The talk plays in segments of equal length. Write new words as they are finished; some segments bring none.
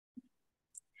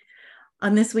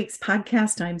On this week's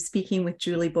podcast, I'm speaking with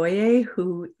Julie Boyer,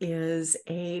 who is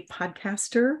a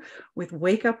podcaster with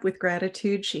Wake Up with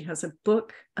Gratitude. She has a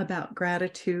book about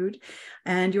gratitude.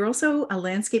 And you're also a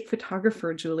landscape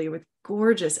photographer, Julie, with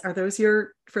gorgeous.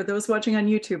 For those watching on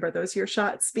YouTube, are those your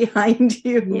shots behind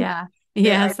you? Yeah. I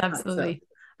Yes, thought so. absolutely.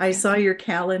 I Yeah. saw your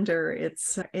calendar.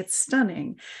 It's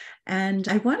stunning. And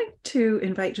I wanted to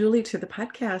invite Julie to the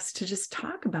podcast to just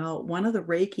talk about one of the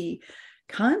Reiki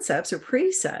concepts or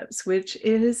precepts, which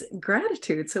is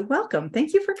gratitude. So welcome.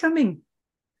 Thank you for coming.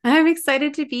 I'm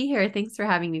excited to be here. Thanks for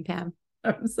having me, Pam.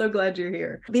 I'm so glad you're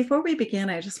here. Before we begin,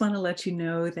 I just want to let you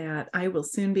know that I will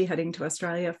soon be heading to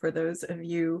Australia. For those of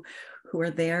you who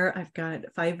are there, I've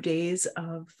got 5 days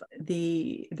of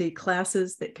the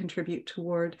classes that contribute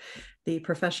toward the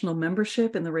professional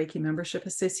membership in the Reiki Membership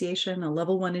Association, a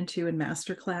level 1 and 2 and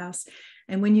master class.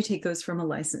 And when you take those from a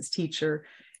licensed teacher,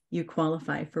 you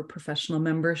qualify for professional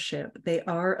membership. They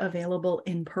are available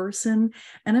in person,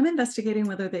 and I'm investigating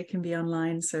whether they can be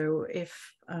online. So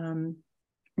if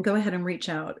go ahead and reach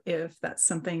out if that's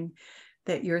something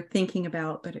that you're thinking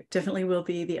about, but it definitely will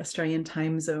be the Australian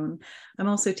time zone. I'm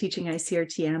also teaching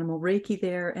ICRT Animal Reiki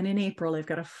there. And in April, I've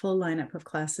got a full lineup of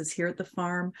classes here at the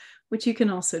farm, which you can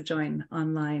also join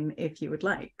online if you would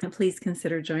like. And please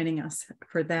consider joining us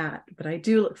for that. But I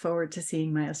do look forward to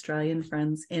seeing my Australian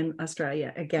friends in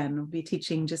Australia again. We'll be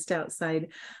teaching just outside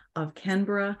of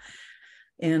Canberra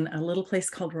in a little place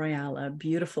called Royale, a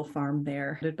beautiful farm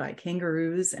there, led by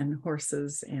kangaroos and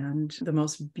horses and the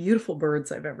most beautiful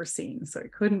birds I've ever seen. So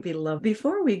it couldn't be loved.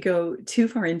 Before we go too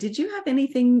far in, did you have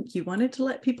anything you wanted to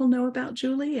let people know about,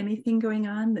 Julie? Anything going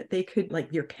on that they could,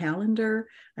 like your calendar?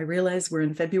 I realize we're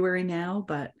in February now,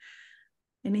 but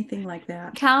anything like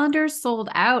that? Calendar sold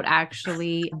out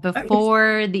actually I was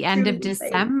before the end of too late.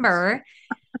 December.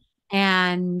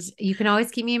 And you can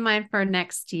always keep me in mind for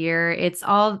next year.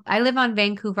 I live on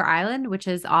Vancouver Island, which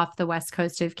is off the west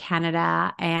coast of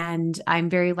Canada. And I'm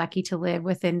very lucky to live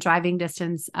within driving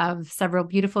distance of several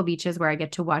beautiful beaches where I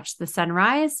get to watch the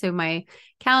sunrise. So my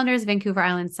calendar is Vancouver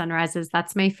Island sunrises.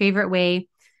 That's my favorite way.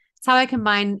 It's how I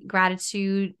combine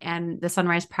gratitude and the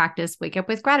sunrise practice, wake up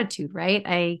with gratitude, right?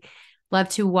 I love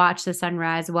to watch the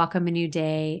sunrise, welcome a new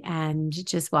day, and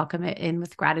just welcome it in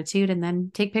with gratitude and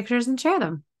then take pictures and share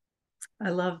them. I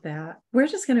love that. We're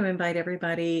just going to invite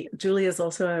everybody. Julie is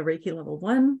also a Reiki level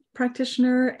 1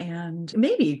 practitioner and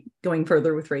maybe going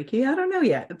further with Reiki. I don't know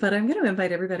yet, but I'm going to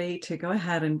invite everybody to go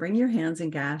ahead and bring your hands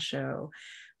in Gasho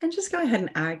and just go ahead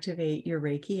and activate your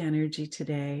Reiki energy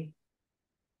today.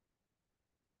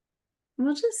 And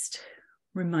we'll just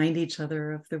remind each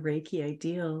other of the Reiki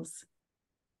ideals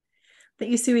that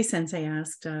Yusui Sensei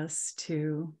asked us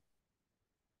to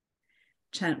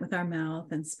chant with our mouth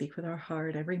and speak with our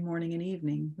heart every morning and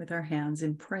evening with our hands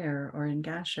in prayer or in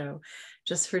gasho.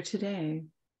 Just for today,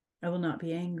 I will not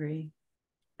be angry.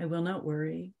 I will not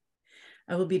worry.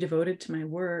 I will be devoted to my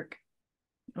work.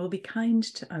 I will be kind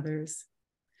to others.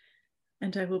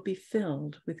 And I will be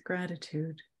filled with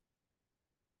gratitude.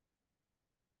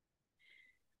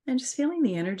 And just feeling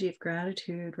the energy of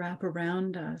gratitude wrap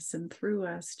around us and through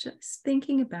us, just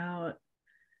thinking about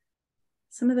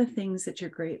some of the things that you're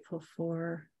grateful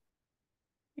for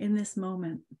in this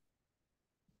moment.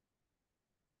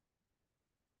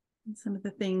 And some of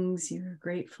the things you're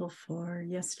grateful for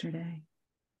yesterday,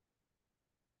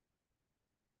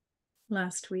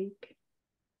 last week,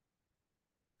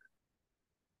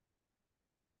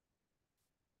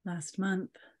 last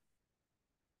month,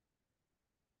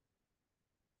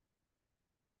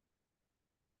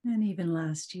 and even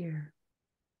last year.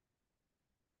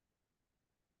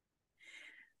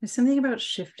 There's something about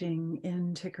shifting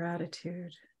into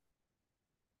gratitude.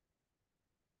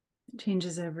 It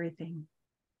changes everything.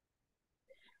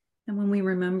 And when we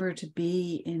remember to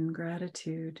be in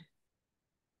gratitude,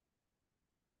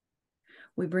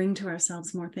 we bring to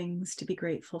ourselves more things to be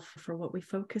grateful for what we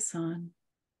focus on.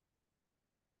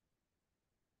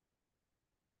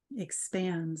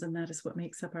 Expands, and that is what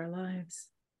makes up our lives.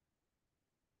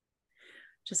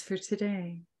 Just for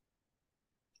today,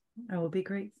 I will be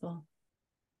grateful.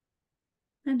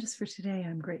 And just for today,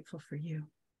 I'm grateful for you.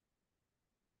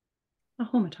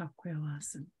 Ahoma Takwe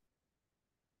Oasin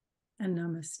and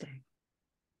Namaste.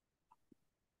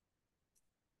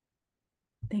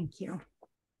 Thank you.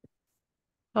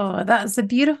 Oh, that's a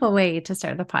beautiful way to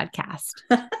start the podcast.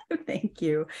 Thank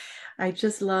you. I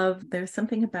just love, there's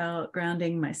something about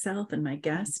grounding myself and my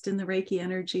guest in the Reiki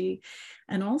energy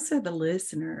and also the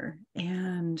listener.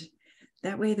 And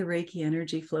that way the Reiki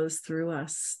energy flows through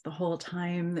us the whole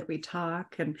time that we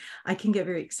talk. And I can get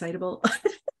very excitable.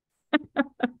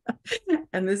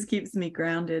 And this keeps me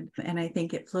grounded. And I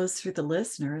think it flows through the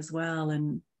listener as well.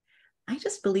 And I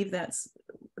just believe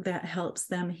that helps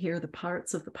them hear the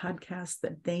parts of the podcast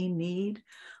that they need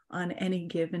on any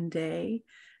given day.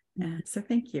 So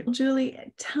thank you. Julie,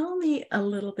 tell me a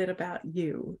little bit about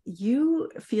you. You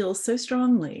feel so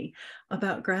strongly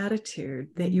about gratitude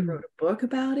that you wrote a book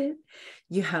about it.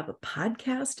 You have a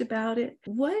podcast about it.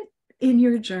 What in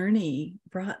your journey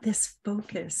brought this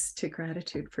focus to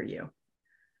gratitude for you?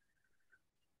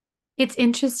 It's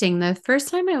interesting. The first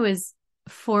time I was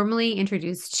formally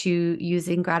introduced to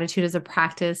using gratitude as a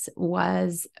practice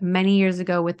was many years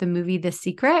ago with the movie The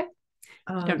Secret.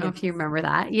 I don't know if you remember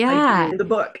that. Yeah. The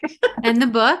book. And the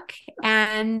book.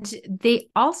 And they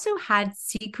also had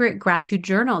secret gratitude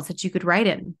journals that you could write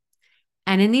in.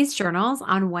 And in these journals,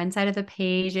 on one side of the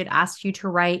page, it asked you to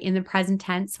write in the present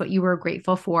tense what you were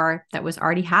grateful for that was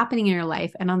already happening in your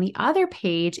life. And on the other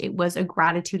page, it was a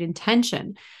gratitude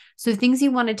intention. So things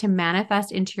you wanted to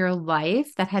manifest into your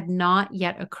life that had not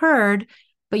yet occurred,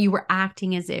 but you were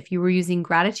acting as if you were using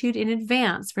gratitude in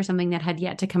advance for something that had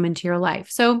yet to come into your life.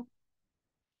 So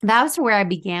that was where I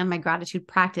began my gratitude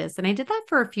practice. And I did that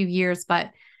for a few years, but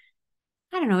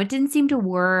I don't know, it didn't seem to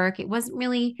work. It wasn't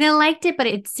really, I liked it, but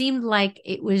it seemed like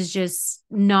it was just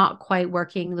not quite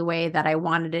working the way that I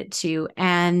wanted it to.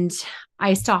 And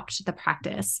I stopped the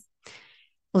practice,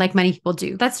 like many people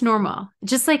do. That's normal.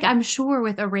 Just like I'm sure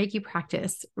with a Reiki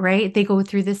practice, right? They go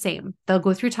through the same. They'll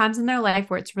go through times in their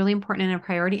life where it's really important and a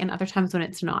priority, and other times when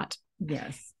it's not.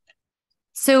 Yes.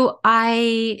 So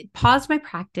I paused my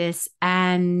practice,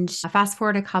 and fast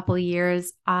forward a couple of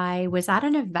years, I was at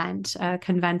an event, a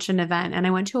convention event, and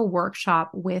I went to a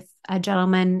workshop with a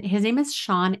gentleman. His name is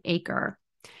Sean Aker.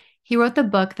 He wrote the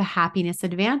book, The Happiness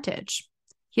Advantage.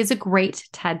 He has a great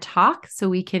TED Talk, so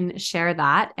we can share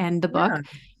that and the book.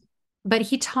 But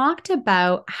he talked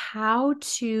about how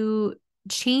to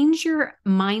change your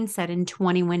mindset in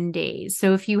 21 days.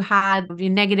 So if you had a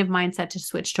negative mindset, to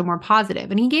switch to more positive.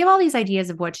 And he gave all these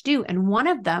ideas of what to do. And one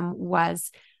of them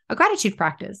was a gratitude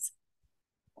practice.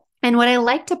 And what I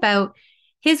liked about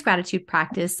his gratitude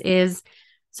practice is,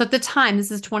 so at the time, this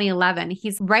is 2011,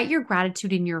 he's write your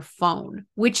gratitude in your phone,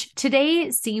 which today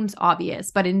seems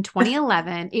obvious, but in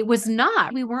 2011, it was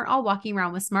not. We weren't all walking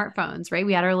around with smartphones, right?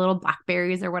 We had our little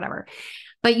Blackberries or whatever.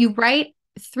 But you write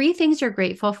 3 things you're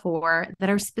grateful for that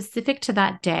are specific to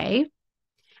that day.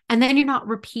 And then you're not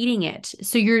repeating it.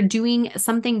 So you're doing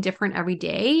something different every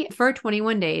day for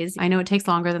 21 days. I know it takes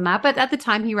longer than that, but at the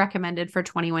time he recommended for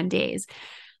 21 days.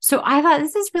 So I thought,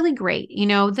 this is really great.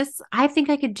 I think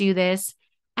I could do this.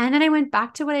 And then I went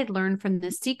back to what I'd learned from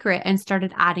The Secret and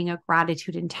started adding a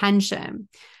gratitude intention.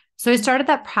 So I started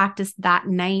that practice that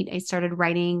night. I started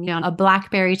writing on a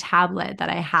BlackBerry tablet that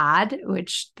I had,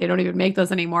 which they don't even make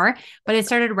those anymore. But I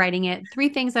started writing it, 3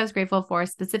 things I was grateful for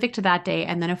specific to that day,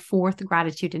 and then a 4th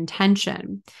gratitude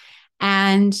intention.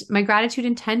 And my gratitude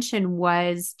intention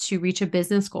was to reach a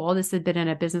business goal. This had been in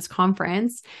a business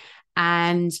conference.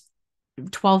 And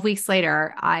 12 weeks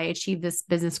later, I achieved this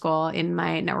business goal in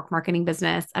my network marketing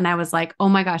business. And I was like, oh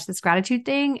my gosh, this gratitude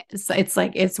thing,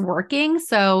 it's working.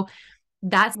 So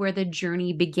that's where the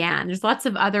journey began. There's lots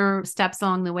of other steps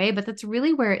along the way, but that's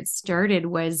really where it started,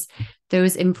 was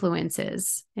those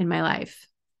influences in my life.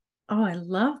 Oh, I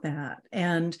love that.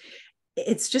 And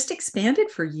it's just expanded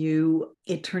for you.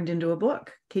 It turned into a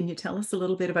book. Can you tell us a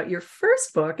little bit about your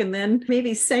first book and then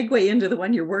maybe segue into the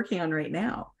one you're working on right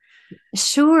now?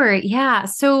 Sure. Yeah.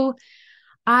 So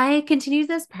I continued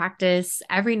this practice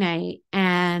every night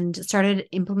and started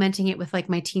implementing it with like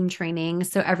my team training.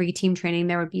 So every team training,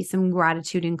 there would be some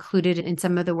gratitude included in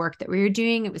some of the work that we were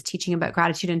doing. It was teaching about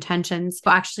gratitude intentions.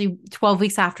 But actually 12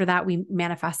 weeks after that, we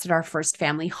manifested our first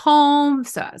family home.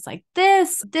 So I was like,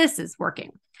 this is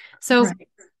working. So right.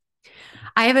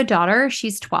 I have a daughter.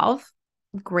 She's 12.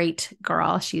 Great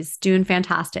girl. She's doing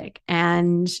fantastic.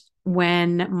 And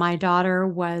when my daughter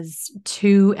was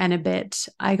 2 and a bit,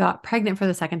 I got pregnant for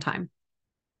the second time.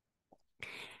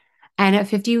 And at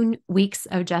 15 weeks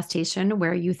of gestation,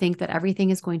 where you think that everything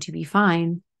is going to be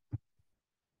fine,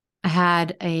 I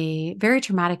had a very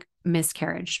traumatic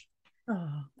miscarriage. Oh.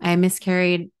 I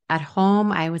miscarried at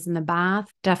home. I was in the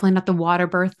bath, definitely not the water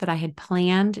birth that I had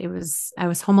planned. I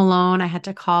was home alone. I had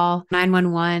to call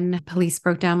 911. Police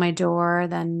broke down my door.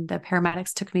 Then the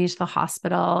paramedics took me to the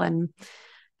hospital, and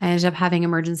I ended up having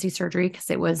emergency surgery because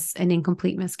it was an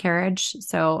incomplete miscarriage.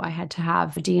 So I had to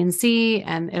have a D&C,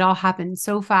 and it all happened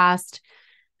so fast.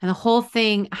 And the whole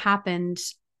thing happened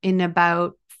in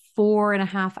about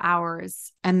 4.5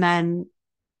 hours. And then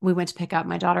we went to pick up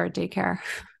my daughter at daycare.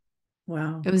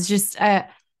 Wow. It was just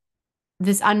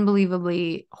this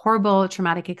unbelievably horrible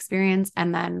traumatic experience.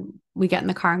 And then we get in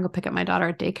the car and go pick up my daughter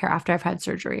at daycare after I've had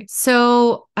surgery.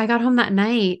 So I got home that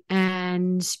night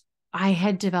and I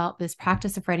had developed this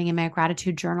practice of writing in my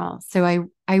gratitude journal. So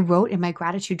I wrote in my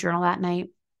gratitude journal that night,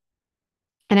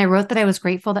 and I wrote that I was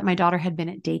grateful that my daughter had been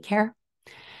at daycare.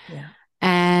 Yeah.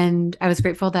 And I was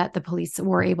grateful that the police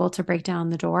were able to break down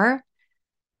the door.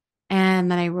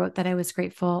 And then I wrote that I was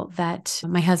grateful that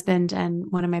my husband and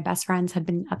one of my best friends had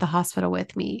been at the hospital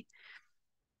with me.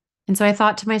 And so I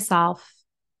thought to myself,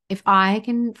 if I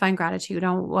can find gratitude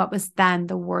on what was then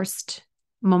the worst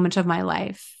moment of my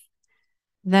life,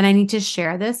 then I need to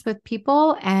share this with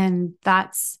people. And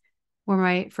that's where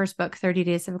my first book, 30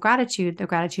 Days of Gratitude, the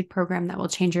gratitude program that will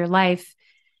change your life,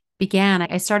 began.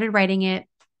 I started writing it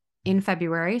in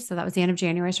February. So that was the end of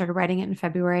January. I started writing it in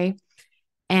February.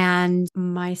 And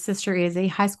my sister is a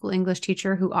high school English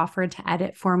teacher who offered to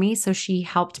edit for me. So she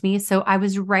helped me. So I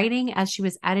was writing as she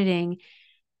was editing,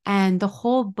 and the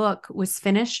whole book was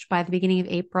finished by the beginning of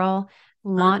April,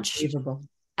 launched Unbelievable.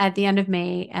 at the end of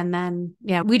May. And then,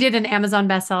 yeah, we did an Amazon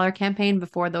bestseller campaign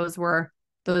before those were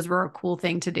a cool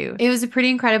thing to do. It was a pretty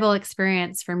incredible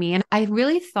experience for me. And I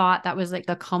really thought that was like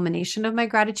the culmination of my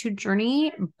gratitude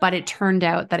journey, but it turned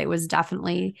out that it was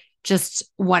definitely just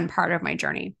one part of my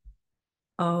journey.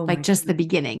 Oh Like my just the goodness.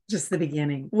 beginning. Just the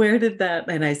beginning. Where did that,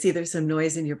 and I see there's some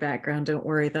noise in your background. Don't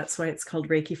worry. That's why it's called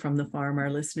Reiki from the Farm. Our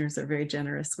listeners are very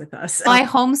generous with us. Well, I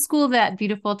homeschool that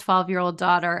beautiful 12-year-old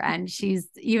daughter, and she's,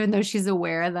 even though she's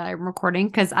aware that I'm recording,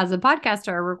 because as a podcaster,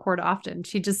 I record often.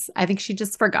 I think she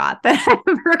just forgot that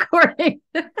I'm recording.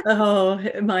 Oh,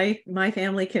 my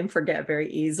family can forget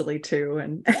very easily too,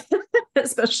 and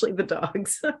especially the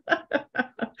dogs.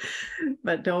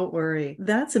 But don't worry.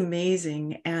 That's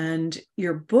amazing. And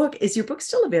your book, is your book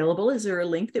still available? Is there a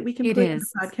link that we can It put in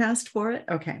is. the podcast for it?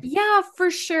 Okay. Yeah,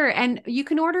 for sure. And you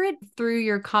can order it through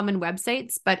your common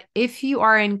websites. But if you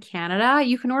are in Canada,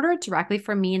 you can order it directly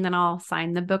from me, and then I'll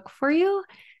sign the book for you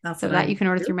That's so what I that you want can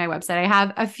order to through do. my website. I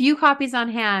have a few copies on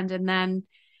hand. And then,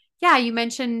 yeah, you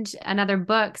mentioned another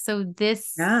book. So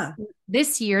Yeah.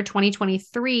 this year,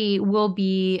 2023, will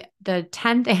be the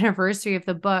 10th anniversary of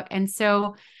the book. And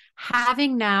so,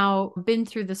 having now been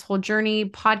through this whole journey,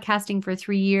 podcasting for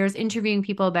 3 years, interviewing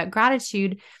people about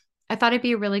gratitude, I thought it'd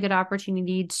be a really good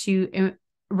opportunity to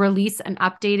release an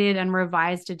updated and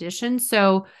revised edition.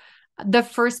 So the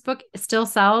first book still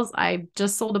sells. I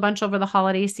just sold a bunch over the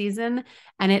holiday season,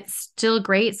 and it's still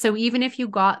great. So even if you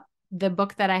got the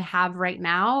book that I have right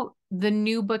now, the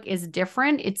new book is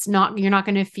different. You're not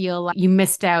going to feel like you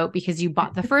missed out because you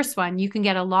bought the first one. You can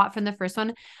get a lot from the first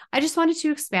one. I just wanted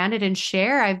to expand it and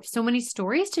share. I have so many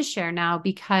stories to share now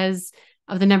because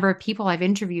of the number of people I've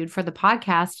interviewed for the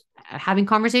podcast, having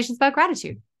conversations about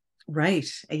gratitude.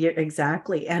 Right. Yeah,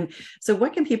 exactly. And so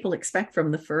what can people expect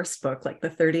from the first book, like the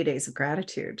 30 Days of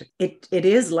Gratitude? It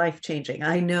is life-changing.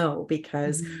 I know,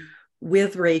 because Mhm.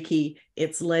 with Reiki,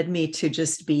 it's led me to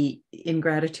just be in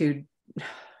gratitude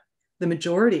the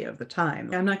majority of the time.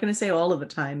 I'm not going to say all of the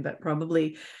time, but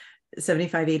probably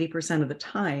 75-80% of the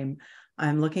time.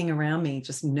 I'm looking around me,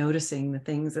 just noticing the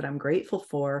things that I'm grateful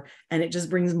for, and it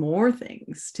just brings more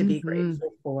things to be Mhm.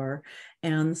 grateful for.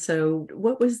 And so,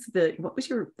 what was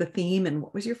the theme, and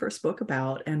what was your first book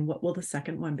about, and what will the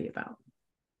second one be about?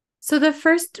 So the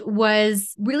first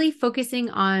was really focusing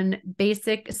on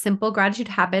basic, simple gratitude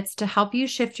habits to help you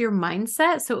shift your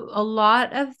mindset. So a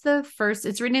lot of the first,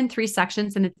 it's written in 3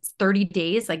 sections, and it's 30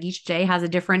 days. Like each day has a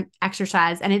different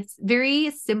exercise, and it's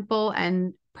very simple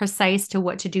and precise to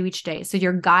what to do each day. So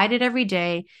you're guided every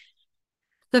day.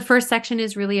 The first section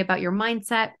is really about your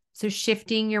mindset. So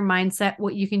shifting your mindset,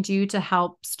 what you can do to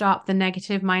help stop the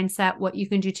negative mindset, what you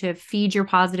can do to feed your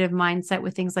positive mindset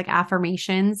with things like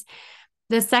affirmations.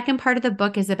 The second part of the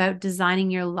book is about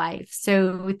designing your life.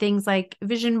 So things like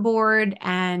vision board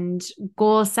and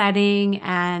goal setting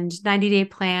and 90-day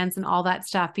plans and all that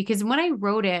stuff. Because when I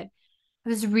wrote it, I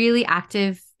was really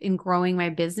active in growing my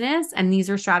business. And these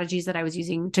are strategies that I was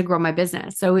using to grow my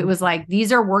business. So it was like,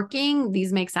 these are working,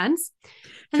 these make sense.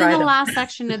 And then Try the them. last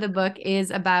section of the book is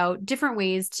about different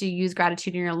ways to use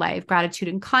gratitude in your life: gratitude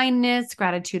and kindness,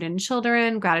 gratitude in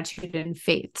children, gratitude and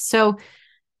faith. So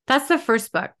that's the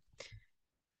first book.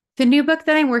 The new book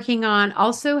that I'm working on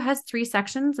also has 3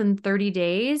 sections in 30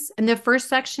 days. And the first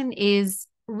section is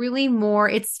really more,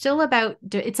 it's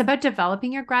about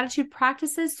developing your gratitude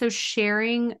practices. So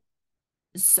sharing,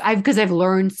 because I've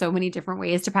learned so many different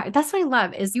ways to practice. That's what I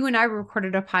love is you and I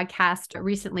recorded a podcast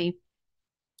recently,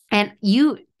 and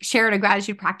you shared a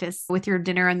gratitude practice with your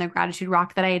dinner and the gratitude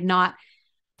rock that I had not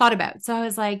thought about. So I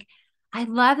was like, I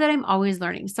love that I'm always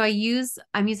learning. So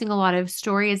I'm using a lot of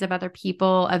stories of other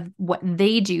people of what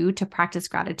they do to practice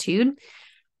gratitude.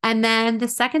 And then the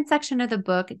second section of the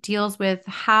book deals with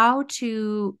how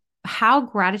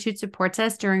gratitude supports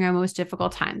us during our most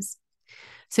difficult times.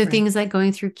 So Right. things like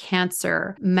going through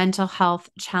cancer, mental health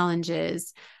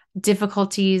challenges,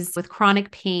 difficulties with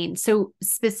chronic pain. So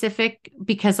specific,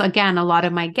 because again, a lot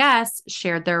of my guests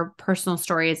shared their personal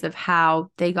stories of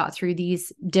how they got through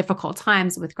these difficult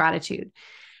times with gratitude.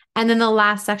 And then the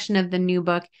last section of the new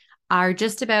book are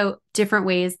just about different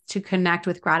ways to connect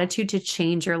with gratitude to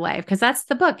change your life. Because that's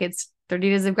the book. It's 30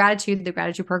 Days of Gratitude, the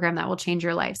gratitude program that will change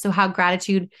your life. So how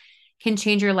gratitude can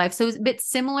change your life. So it's a bit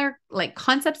similar, like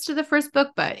concepts to the first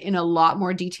book, but in a lot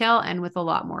more detail and with a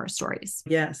lot more stories.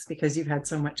 Yes, because you've had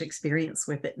so much experience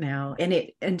with it now.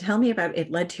 And tell me about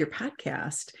it led to your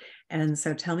podcast. And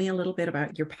so tell me a little bit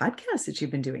about your podcast that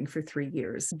you've been doing for 3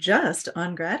 years, just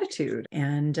on gratitude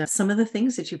and some of the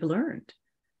things that you've learned.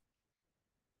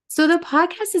 So the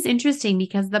podcast is interesting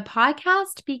because the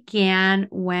podcast began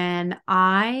when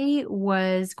I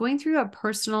was going through a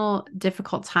personal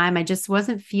difficult time. I just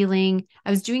wasn't feeling, I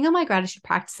was doing all my gratitude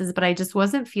practices, but I just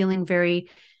wasn't feeling very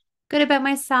good about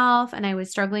myself. And I was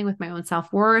struggling with my own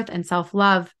self-worth and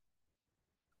self-love.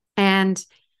 And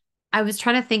I was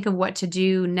trying to think of what to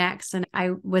do next. And I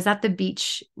was at the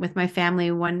beach with my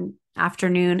family one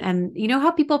afternoon. And you know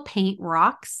how people paint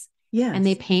rocks and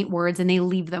they Yes. paint words and they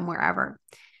leave them wherever.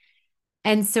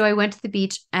 And so I went to the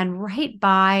beach, and right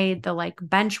by the like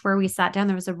bench where we sat down,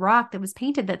 there was a rock that was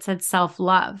painted that said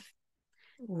self-love.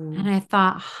 And Ooh, I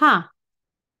thought, huh.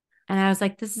 And I was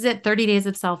like, this is it, 30 days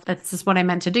of self. That's just what I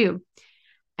meant to do.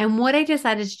 And what I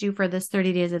decided to do for this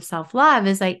 30 days of self-love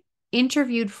is I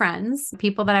interviewed friends,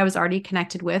 people that I was already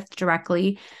connected with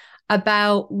directly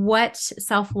about what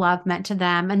self-love meant to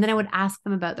them. And then I would ask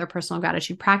them about their personal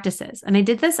gratitude practices. And I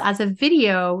did this as a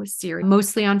video series,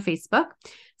 mostly on Facebook.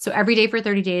 So every day for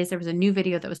 30 days, there was a new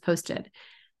video that was posted.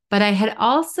 But I had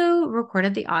also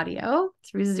recorded the audio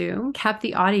through Zoom, kept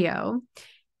the audio,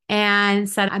 and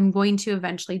said, I'm going to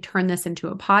eventually turn this into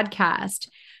a podcast.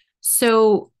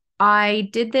 So I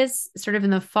did this sort of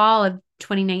in the fall of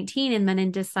 2019. And then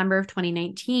in December of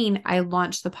 2019, I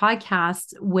launched the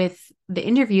podcast with the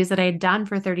interviews that I had done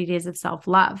for 30 Days of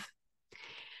Self-Love.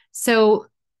 So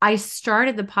I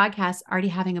started the podcast already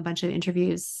having a bunch of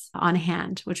interviews on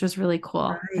hand, which was really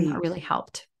cool. And that right. really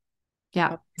helped.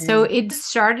 Yeah. So Okay. it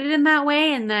started in that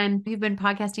way. And then we've been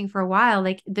podcasting for a while,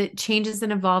 like the changes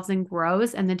and evolves and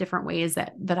grows and the different ways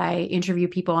that I interview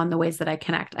people and the ways that I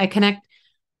connect. I connect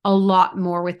a lot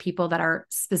more with people that are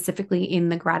specifically in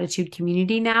the gratitude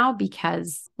community now,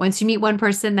 because once you meet one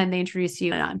person, then they introduce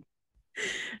you on.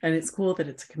 And it's cool that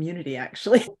it's a community,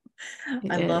 actually.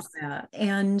 It I love is. that.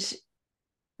 And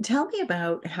tell me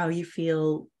about how you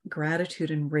feel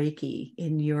gratitude and Reiki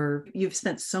you've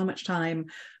spent so much time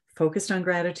focused on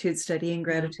gratitude, studying Yeah.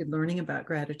 gratitude, learning about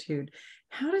gratitude.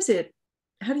 How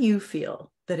do you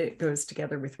feel that it goes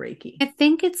together with Reiki? I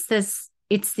think it's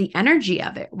the energy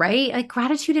of it, right? Like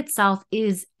gratitude itself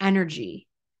is energy.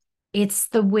 It's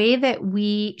the way that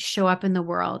we show up in the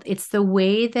world. It's the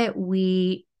way that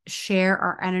we share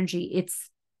our energy. It's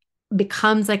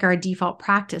becomes like our default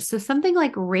practice. So something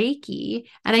like Reiki,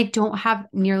 and I don't have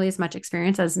nearly as much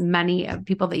experience as many of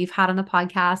people that you've had on the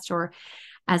podcast or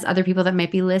as other people that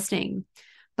might be listening.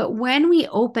 But when we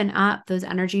open up those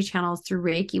energy channels through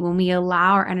Reiki, when we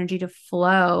allow our energy to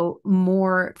flow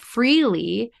more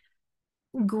freely,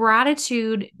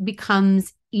 gratitude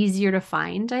becomes easier to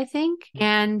find, I think.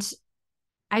 And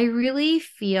I really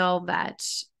feel that,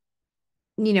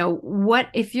 what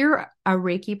if you're a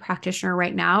Reiki practitioner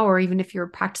right now, or even if you're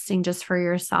practicing just for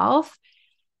yourself,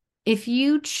 if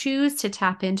you choose to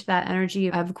tap into that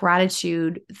energy of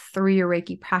gratitude through your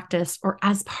Reiki practice or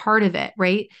as part of it,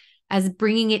 right? As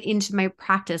bringing it into my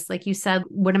practice, like you said,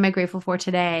 what am I grateful for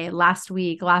today, last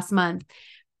week, last month,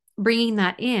 bringing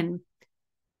that in,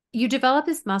 you develop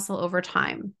this muscle over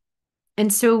time.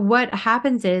 And so what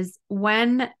happens is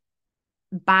when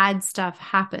bad stuff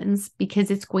happens,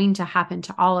 because it's going to happen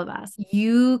to all of us,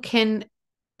 you can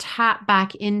tap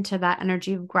back into that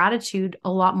energy of gratitude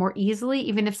a lot more easily,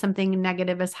 even if something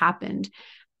negative has happened.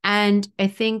 And I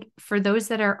think for those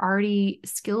that are already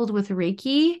skilled with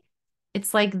Reiki,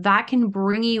 it's like that can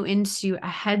bring you into a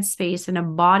headspace and a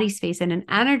body space and an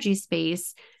energy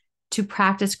space to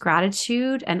practice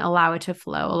gratitude and allow it to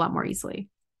flow a lot more easily.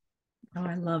 Oh,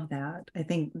 I love that. I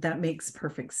think that makes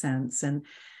perfect sense. And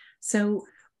so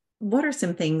what are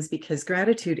some things, because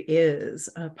gratitude is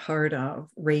a part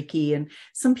of Reiki, and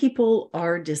some people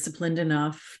are disciplined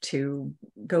enough to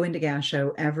go into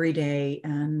Gasho every day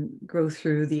and go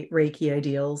through the Reiki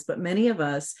ideals, but many of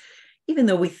us, even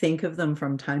though we think of them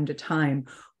from time to time,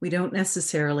 we don't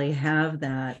necessarily have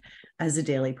that as a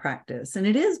daily practice. And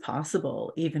it is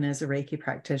possible, even as a Reiki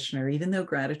practitioner, even though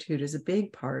gratitude is a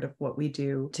big part of what we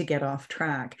do, to get off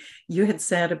track. You had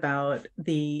said about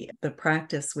the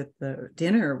practice with the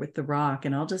dinner with the rock,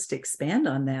 and I'll just expand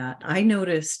on that. I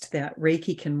noticed that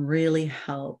Reiki can really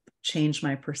help change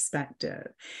my perspective.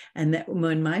 And that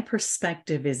when my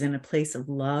perspective is in a place of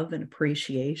love and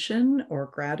appreciation or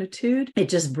gratitude, it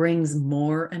just brings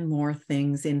more and more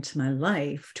things into my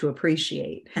life to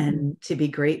appreciate and to be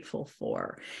grateful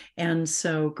for. And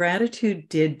so gratitude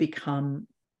did become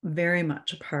very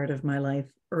much a part of my life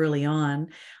early on.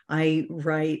 I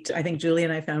think Julie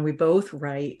and I found we both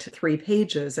write 3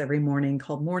 pages every morning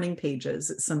called morning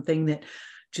pages. It's something that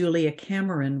Julia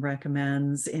Cameron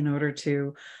recommends in order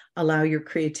to allow your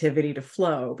creativity to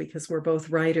flow, because we're both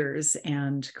writers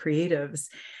and creatives.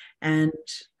 And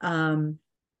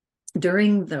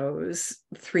during those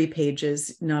 3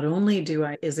 pages, not only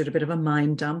is it a bit of a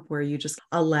mind dump where you just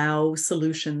allow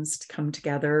solutions to come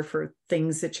together for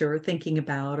things that you're thinking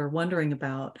about or wondering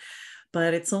about,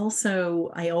 but it's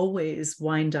also, I always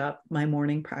wind up my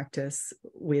morning practice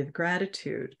with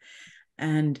gratitude.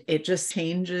 And it just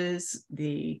changes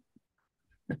the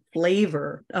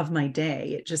flavor of my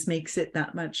day. It just makes it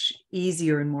that much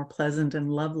easier and more pleasant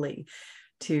and lovely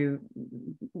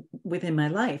within my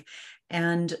life.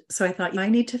 And so I thought I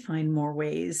need to find more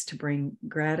ways to bring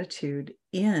gratitude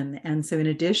in. And so in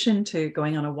addition to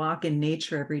going on a walk in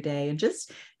nature every day and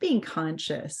just being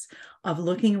conscious of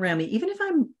looking around me, even if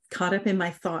I'm caught up in my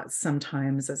thoughts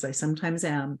sometimes, as I sometimes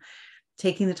am,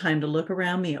 taking the time to look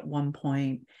around me at one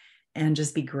point and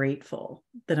just be grateful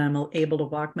that I'm able to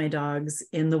walk my dogs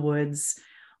in the woods,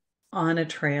 on a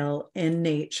trail, in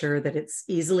nature, that it's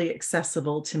easily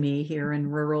accessible to me here in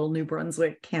rural New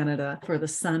Brunswick, Canada, for the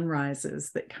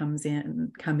sunrises that come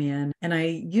in. And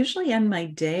I usually end my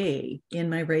day in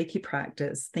my Reiki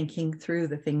practice thinking through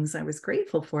the things I was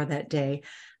grateful for that day.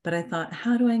 But I thought,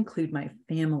 how do I include my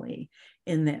family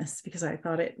in this? Because I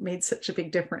thought it made such a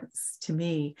big difference to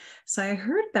me. So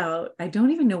I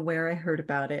don't even know where I heard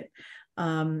about it.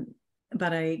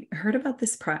 But I heard about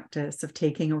this practice of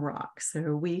taking a rock.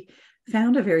 So we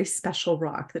found a very special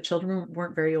rock. The children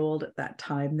weren't very old at that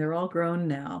time. They're all grown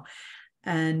now.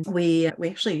 And we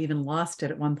actually even lost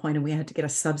it at one point, and we had to get a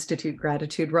substitute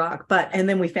gratitude rock. And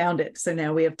then we found it. So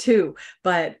now we have 2.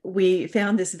 But we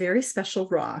found this very special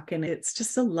rock, and it's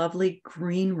just a lovely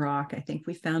green rock. I think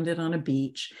we found it on a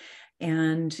beach.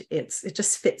 And it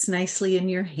just fits nicely in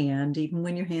your hand, even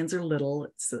when your hands are little.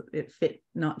 It fit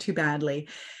not too badly.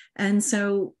 And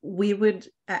so we would,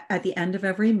 at the end of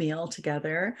every meal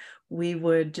together,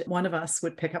 one of us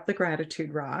would pick up the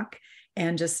gratitude rock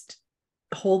and just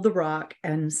hold the rock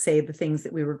and say the things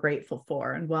that we were grateful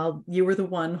for. And while you were the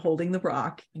one holding the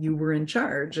rock, you were in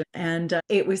charge. And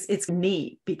it's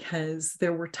neat, because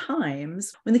there were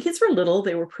times when the kids were little,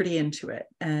 they were pretty into it,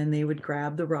 and they would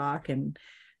grab the rock and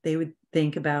they would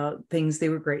think about things they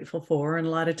were grateful for. And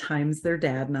a lot of times their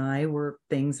dad and I were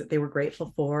things that they were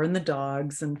grateful for, and the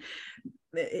dogs and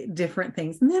different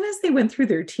things. And then as they went through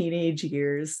their teenage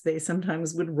years, they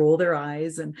sometimes would roll their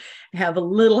eyes and have a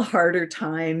little harder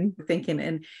time thinking.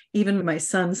 And even my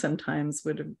son sometimes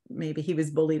maybe he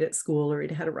was bullied at school, or he'd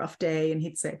had a rough day, and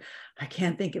he'd say, I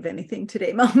can't think of anything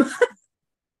today, Mom.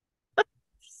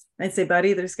 I'd say,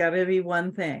 buddy, there's got to be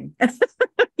one thing.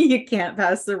 You can't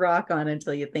pass the rock on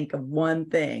until you think of one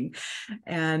thing.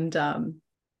 And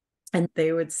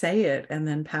they would say it and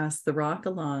then pass the rock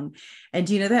along. And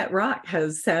that rock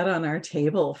has sat on our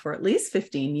table for at least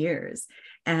 15 years.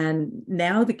 And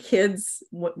now the kids,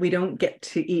 we don't get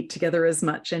to eat together as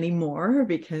much anymore,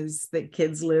 because the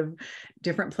kids live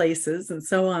different places and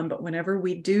so on. But whenever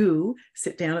we do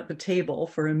sit down at the table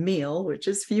for a meal, which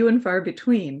is few and far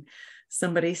between,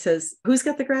 somebody says, who's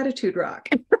got the gratitude rock?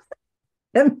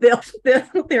 And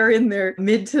they're in their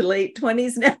mid to late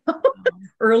 20s now,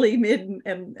 early, mid,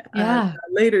 and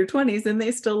later 20s, and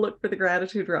they still look for the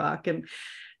gratitude rock and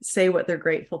say what they're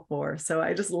grateful for. So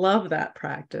I just love that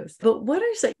practice. But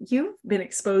you've been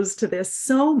exposed to this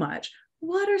so much.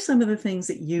 What are some of the things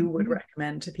that you would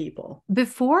recommend to people?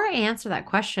 Before I answer that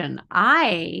question,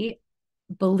 I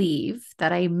believe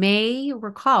that I may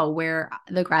recall where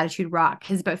the gratitude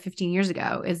rock is about 15 years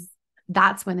ago.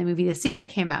 That's when the movie The Secret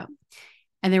came out.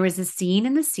 And there was a scene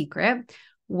in The Secret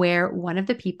where one of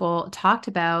the people talked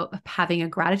about having a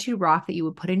gratitude rock that you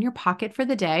would put in your pocket for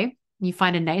the day. You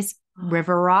find a nice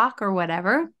river rock or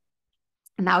whatever.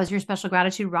 And that was your special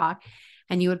gratitude rock.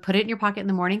 And you would put it in your pocket in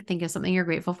the morning, think of something you're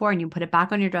grateful for, and you put it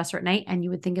back on your dresser at night, and you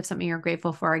would think of something you're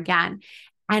grateful for again.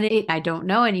 And I don't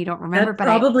know, and you don't remember, That but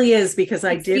probably is because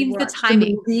I it did seems the watch the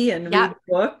timing. movie and read Yeah. the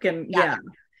book, and Yeah. yeah.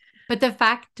 But the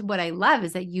fact, what I love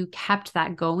is that you kept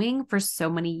that going for so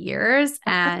many years.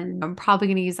 And I'm probably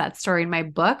going to use that story in my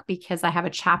book because I have a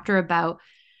chapter about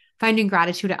finding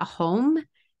gratitude at home,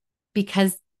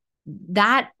 because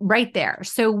that right there.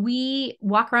 So we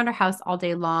walk around our house all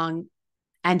day long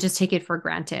and just take it for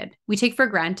granted. We take for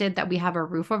granted that we have a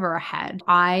roof over our head.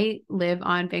 I live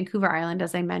on Vancouver Island,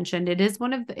 as I mentioned. It is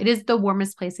the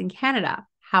warmest place in Canada.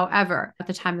 However, at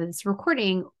the time of this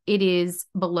recording, it is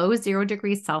below 0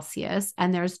 degrees Celsius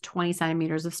and there's 20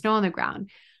 centimeters of snow on the ground.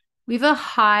 We have a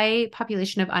high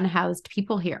population of unhoused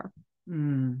people here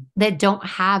that don't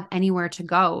have anywhere to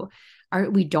go.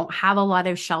 We don't have a lot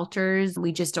of shelters.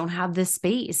 We just don't have the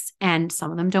space, and some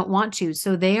of them don't want to.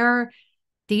 So they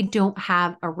don't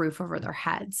have a roof over their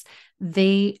heads.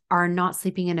 They are not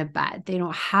sleeping in a bed. They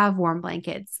don't have warm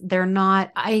blankets.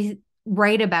 I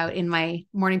write about in my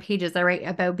morning pages, I write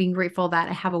about being grateful that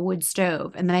I have a wood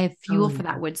stove and that I have fuel for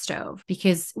that wood stove,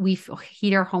 because we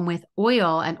heat our home with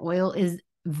oil, and oil is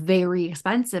very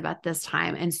expensive at this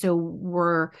time. And so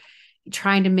we're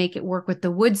trying to make it work with the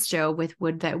wood stove, with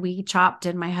wood that we chopped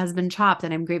and my husband chopped.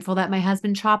 And I'm grateful that my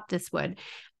husband chopped this wood.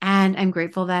 And I'm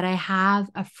grateful that I have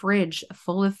a fridge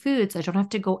full of food, so I don't have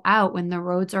to go out when the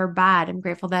roads are bad. I'm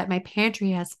grateful that my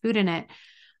pantry has food in it.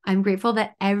 I'm grateful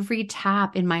that every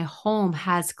tap in my home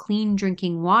has clean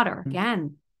drinking water.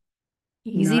 Again,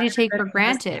 easy to take for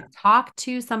granted. Talk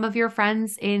to some of your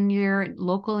friends in your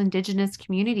local Indigenous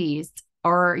communities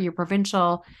or your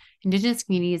provincial Indigenous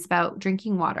communities about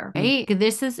drinking water, right?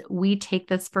 We take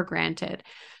this for granted.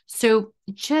 So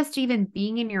just even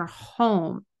being in your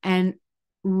home and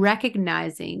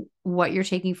recognizing what you're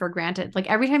taking for granted. Like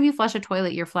every time you flush a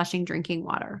toilet, you're flushing drinking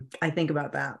water. I think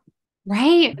about that.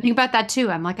 Right. I think about that too.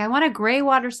 I'm like, I want a gray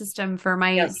water system for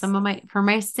for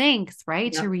my sinks,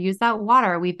 right? Yep. To reuse that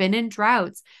water. We've been in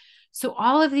droughts. So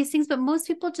all of these things, but most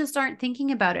people just aren't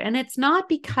thinking about it. And it's not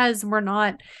because we're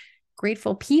not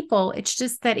grateful people. It's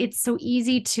just that it's so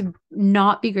easy to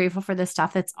not be grateful for the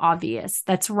stuff that's obvious,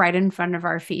 that's right in front of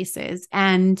our faces.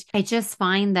 And I just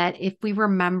find that if we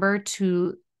remember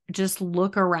to just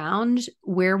look around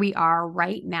where we are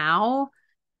right now,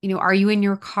 are you in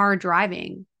your car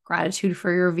driving? Gratitude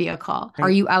for your vehicle. Right.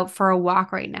 Are you out for a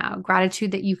walk right now?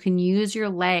 Gratitude that you can use your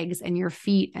legs and your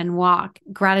feet and walk.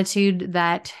 Gratitude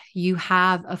that you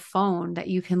have a phone that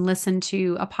you can listen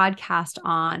to a podcast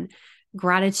on.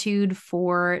 Gratitude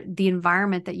for the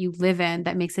environment that you live in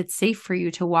that makes it safe for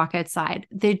you to walk outside.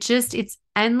 It's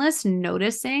endless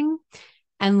noticing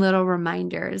and little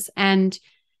reminders. And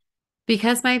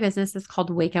because my business is called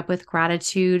Wake Up with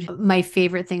Gratitude, my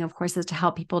favorite thing, of course, is to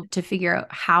help people to figure out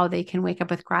how they can wake up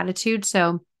with gratitude.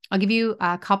 So I'll give you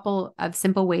a couple of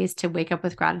simple ways to wake up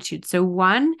with gratitude. So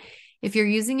one, if you're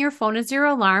using your phone as your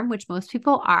alarm, which most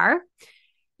people are,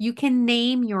 you can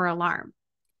name your alarm.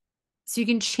 So you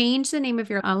can change the name of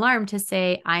your alarm to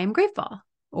say, I am grateful,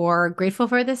 or grateful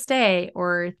for this day,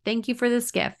 or thank you for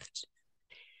this gift.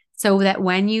 So that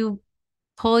when you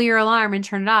pull your alarm and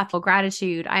turn it off, well,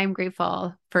 gratitude, I am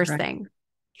grateful, first thing.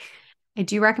 I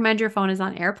do recommend your phone is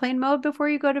on airplane mode before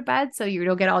you go to bed, so you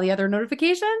don't get all the other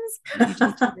notifications. You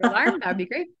just change your alarm. That would be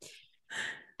great.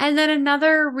 And then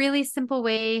another really simple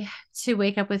way to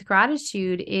wake up with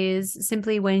gratitude is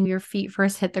simply when your feet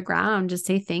first hit the ground, just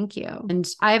say thank you. And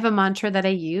I have a mantra that I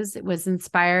use. It was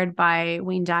inspired by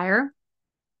Wayne Dyer.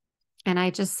 And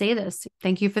I just say this: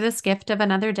 thank you for this gift of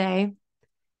another day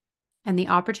and the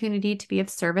opportunity to be of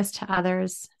service to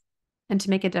others and to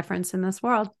make a difference in this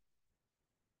world.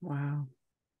 Wow.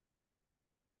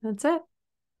 That's it.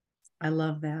 I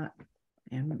love that.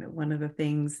 And one of the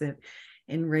things that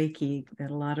in Reiki that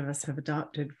a lot of us have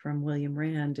adopted from William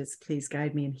Rand is please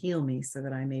guide me and heal me so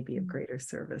that I may be of greater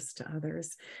service to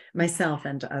others, myself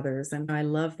and to others. And I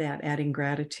love that, adding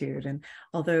gratitude. And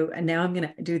now I'm going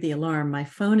to do the alarm. My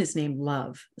phone is named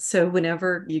Love. So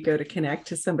whenever you go to connect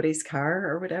to somebody's car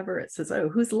or whatever, it says, oh,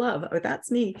 who's Love? Oh,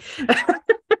 that's me.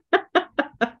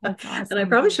 That's awesome. And I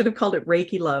probably should have called it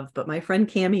Reiki Love, but my friend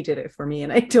Cami did it for me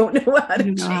and I don't know how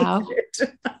to change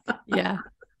it. Yeah.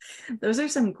 Those are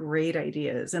some great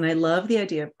ideas. And I love the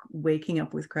idea of waking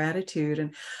up with gratitude.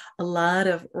 And a lot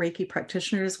of Reiki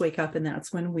practitioners wake up, and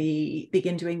that's when we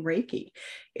begin doing Reiki,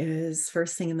 is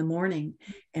first thing in the morning.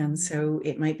 And so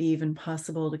it might be even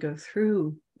possible to go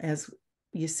through, as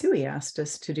Yasui asked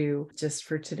us to do, just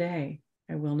for today.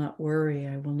 I will not worry.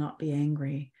 I will not be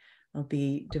angry. I'll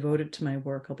be devoted to my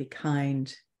work. I'll be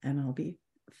kind. and I'll be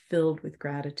filled with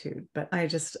gratitude. But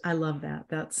I love that.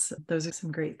 Those are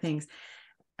some great things.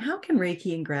 How can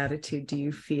Reiki and gratitude, do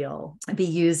you feel, be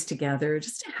used together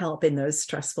just to help in those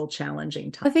stressful, challenging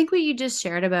I times? think what you just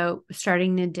shared about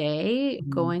starting the day, Mm-hmm.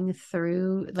 going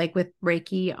through like with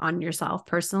Reiki on yourself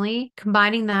personally,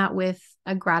 combining that with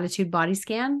a gratitude body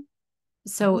scan.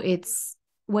 So Oh, it's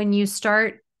when you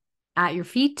start at your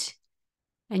feet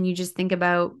and you just think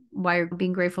about why you're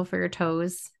being grateful for your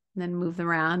toes, and then move them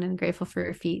around, and grateful for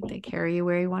your feet that carry you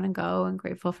where you want to go, and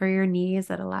grateful for your knees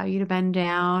that allow you to bend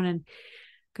down, and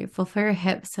grateful for your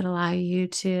hips that allow you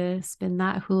to spin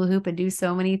that hula hoop and do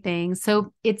so many things.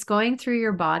 So it's going through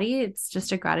your body. It's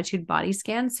just a gratitude body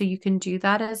scan. So you can do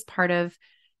that as part of,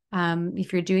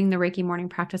 if you're doing the Reiki morning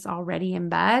practice already in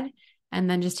bed, and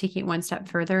then just taking it one step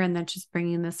further and then just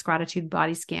bringing this gratitude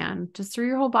body scan just through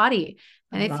your whole body.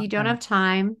 I And if love you don't that. have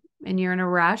time and you're in a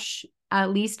rush, at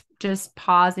least just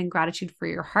pause in gratitude for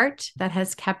your heart that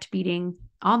has kept beating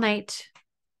all night,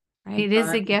 right? It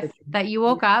is a gift that you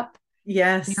woke up, your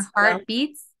Yes. Well, heart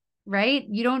beats, right?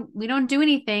 We don't do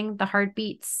anything. The heart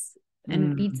beats,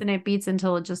 and it beats mm, and it beats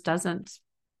until it just doesn't.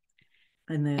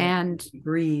 and then And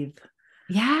breathe.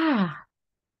 yeah,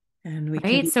 And we can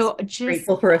right. be So just,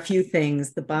 grateful for a few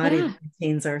things: the body yeah, that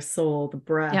contains our soul, the yep,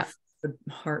 breath, the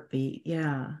heartbeat.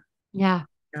 Yeah. yeah.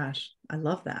 Gosh, I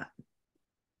love that.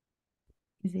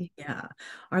 Easy. Yeah.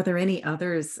 Are there any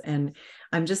others? And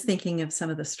I'm just thinking of some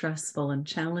of the stressful and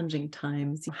challenging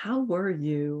times. How were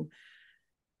you,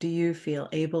 do you feel,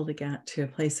 able to get to a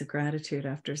place of gratitude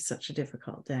after such a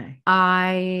difficult day?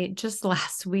 I just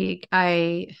last week,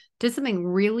 I did something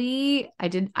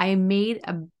I made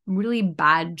a really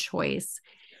bad choice,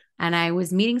 and I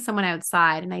was meeting someone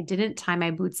outside and I didn't tie my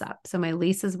boots up. So my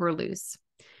laces were loose.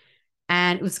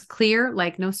 And it was clear,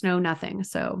 like no snow, nothing.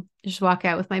 So just walk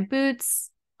out with my boots,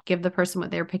 give the person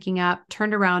what they were picking up,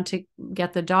 turned around to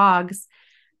get the dogs.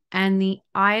 And the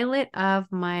eyelet of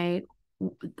my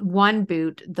one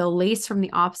boot, the lace from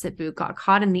the opposite boot got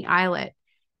caught in the eyelet.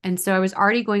 And so I was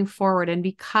already going forward. And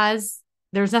because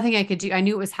there's nothing I could do, I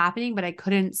knew it was happening, but I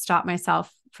couldn't stop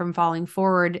myself from falling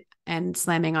forward and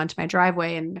slamming onto my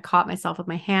driveway, and caught myself with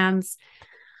my hands,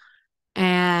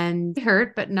 and it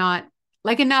hurt, but not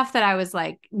like enough that I was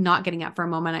like not getting up for a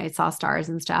moment. I saw stars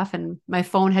and stuff, and my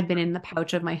phone had been in the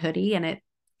pouch of my hoodie and it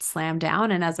slammed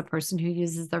down. And as a person who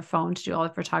uses their phone to do all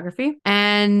the photography,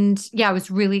 and yeah, I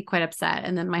was really quite upset.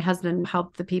 And then my husband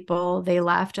helped the people, they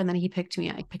left, and then he picked me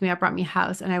up, brought me a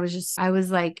house. And I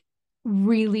was like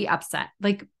really upset.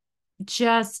 Like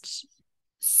just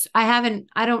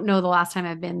I don't know the last time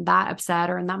I've been that upset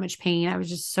or in that much pain. I was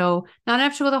just so not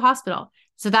enough to go to the hospital.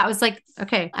 So that was like,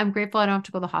 okay, I'm grateful I don't have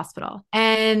to go to the hospital.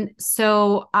 And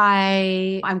so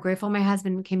I'm grateful my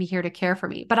husband came here to care for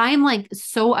me. But I am like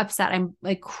so upset. I'm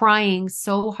like crying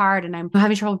so hard and I'm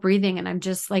having trouble breathing. And I'm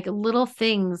just like little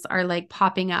things are like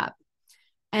popping up.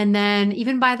 And then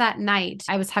even by that night,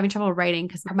 I was having trouble writing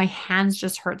because my hands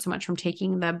just hurt so much from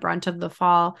taking the brunt of the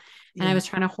fall. And I Yeah. was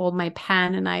trying to hold my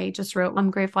pen, and I just wrote,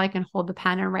 I'm grateful I can hold the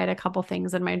pen and write a couple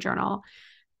things in my journal.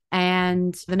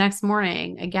 And the next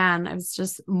morning, again, I was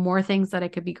just more things that I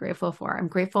could be grateful for. I'm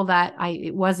grateful that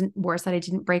it wasn't worse, that I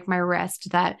didn't break my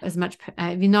wrist, that as much,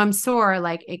 even though I'm sore,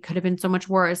 like it could have been so much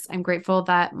worse. I'm grateful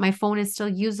that my phone is still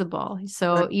usable.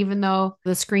 So even though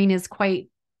the screen is quite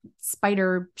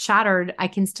spider shattered, I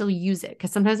can still use it,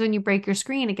 because sometimes when you break your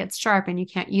screen, it gets sharp and you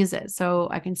can't use it. So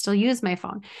I can still use my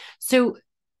phone. So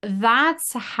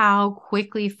that's how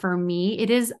quickly for me,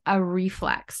 it is a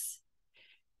reflex.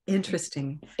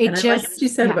 Interesting. It And I like what you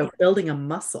just, said yeah. about building a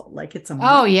muscle, like it's a Oh,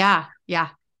 muscle. yeah. Yeah.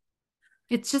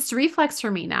 It's just reflex for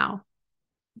me now.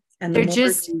 And the more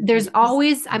you There's use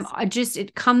always, this,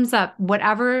 it comes up,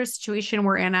 whatever situation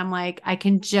we're in. I'm like, I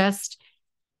can just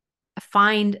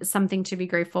find something to be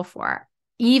grateful for.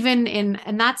 Even in,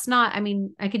 and that's not, I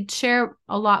mean, I could share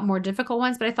a lot more difficult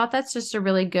ones, but I thought that's just a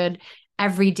really good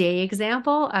everyday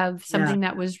example of yeah, something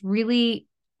that was really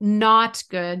not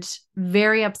good,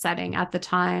 very upsetting at the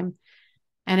time.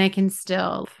 And I can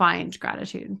still find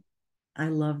gratitude. I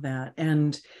love that.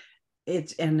 And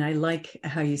I like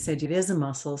how you said it is a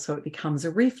muscle, so it becomes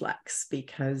a reflex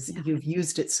because Yeah. you've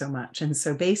used it so much. And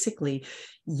so basically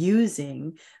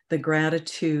using the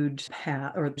gratitude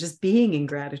path or just being in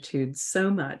gratitude so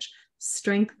much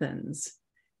strengthens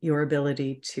your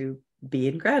ability to be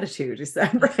in gratitude. Is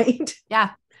that right?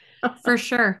 Yeah, for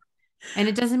sure. And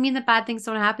it doesn't mean that bad things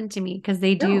don't happen to me, because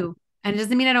they No. do. And it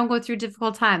doesn't mean I don't go through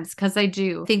difficult times, because I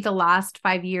do. I think the last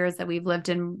 5 years that we've lived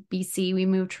in BC, we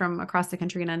moved from across the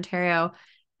country in Ontario,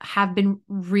 have been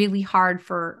really hard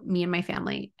for me and my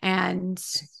family.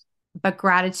 But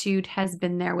gratitude has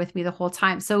been there with me the whole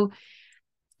time. So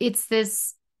it's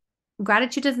this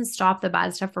gratitude doesn't stop the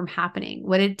bad stuff from happening.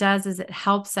 What it does is it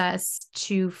helps us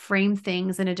to frame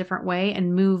things in a different way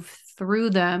and move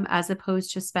through them as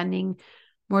opposed to spending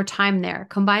more time there.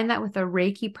 Combine that with a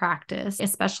Reiki practice,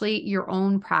 especially your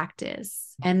own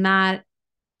practice. And that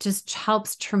just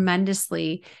helps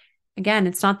tremendously. Again,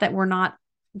 it's not that we're not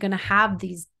going to have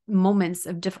these moments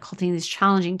of difficulty, these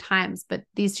challenging times, but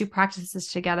these two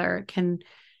practices together can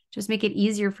just make it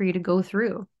easier for you to go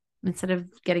through instead of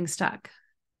getting stuck.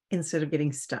 Instead of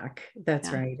getting stuck. That's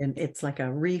right. And it's like a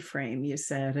reframe, you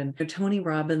said. And Tony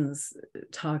Robbins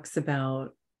talks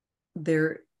about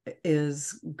there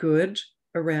is good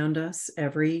around us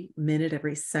every minute,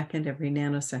 every second, every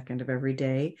nanosecond of every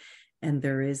day. And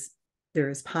there is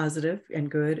positive and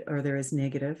good, or there is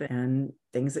negative and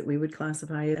things that we would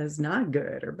classify as not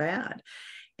good or bad.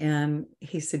 And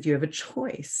he said, you have a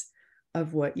choice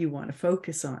of what you want to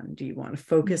focus on. Do you want to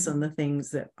focus on the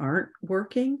things that aren't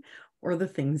working, or the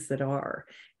things that are?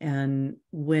 And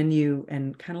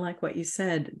and kind of like what you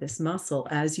said, this muscle,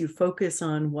 as you focus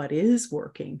on what is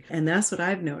working, and that's what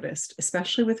I've noticed,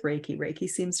 especially with Reiki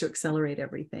seems to accelerate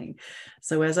everything.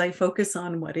 So as I focus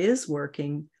on what is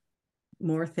working,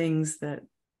 more things that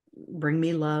bring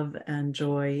me love and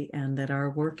joy and that are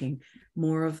working,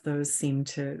 more of those seem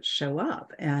to show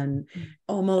up. And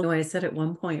almost, I said at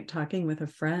one point, talking with a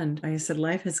friend, I said,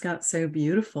 life has got so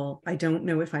beautiful. I don't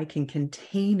know if I can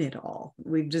contain it all.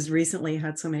 We've just recently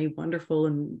had so many wonderful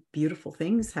and beautiful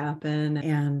things happen.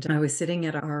 And I was sitting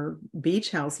at our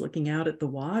beach house looking out at the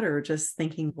water, just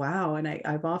thinking, wow. And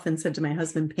I've often said to my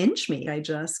husband, pinch me. I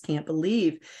just can't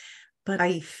believe. But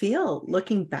I feel,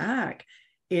 looking back,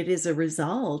 it is a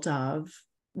result of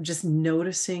just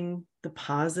noticing the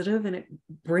positive and it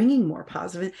bringing more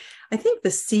positive. I think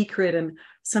the secret, and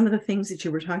some of the things that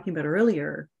you were talking about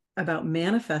earlier about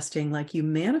manifesting, like you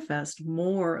manifest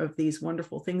more of these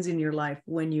wonderful things in your life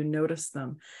when you notice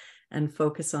them and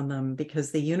focus on them,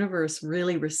 because the universe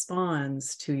really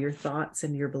responds to your thoughts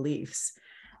and your beliefs.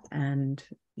 And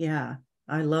yeah,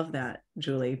 I love that,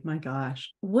 Julie. My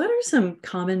gosh. What are some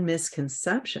common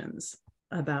misconceptions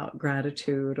about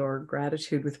gratitude or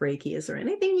gratitude with Reiki? Is there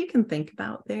anything you can think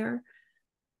about there?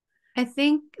 I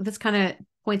think this kind of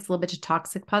points a little bit to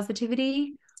toxic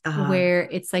positivity, where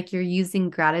it's like you're using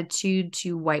gratitude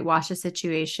to whitewash a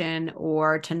situation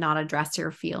or to not address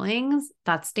your feelings.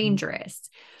 That's dangerous.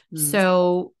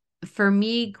 So for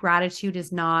me, gratitude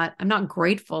is not, I'm not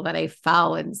grateful that I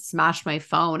fell and smashed my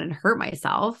phone and hurt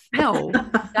myself. No,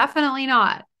 definitely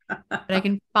not. But I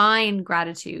can find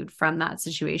gratitude from that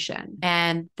situation.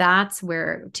 And that's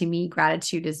where, to me,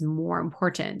 gratitude is more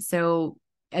important. So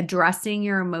addressing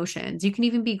your emotions, you can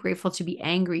even be grateful to be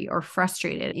angry or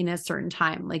frustrated in a certain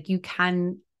time. Like you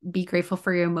can be grateful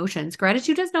for your emotions.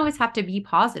 Gratitude doesn't always have to be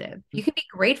positive. You can be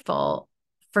grateful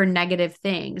for negative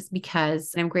things,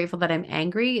 because I'm grateful that I'm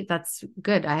angry. That's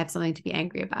good. I have something to be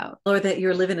angry about. Or that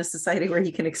you live in a society where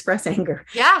you can express anger.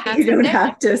 Yeah. You don't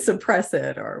have to suppress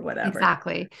it or whatever.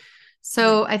 Exactly.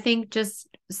 So I think just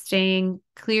staying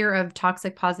clear of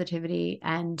toxic positivity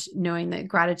and knowing that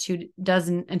gratitude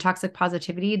doesn't, and toxic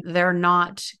positivity, they're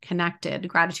not connected.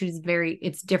 Gratitude is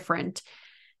it's different.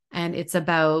 And it's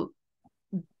about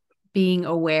being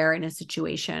aware in a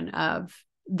situation of,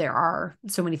 there are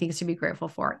so many things to be grateful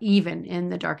for, even in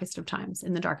the darkest of times,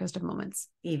 in the darkest of moments,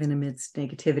 even amidst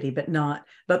negativity,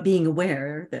 but being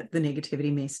aware that the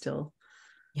negativity may still,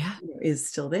 is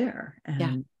still there.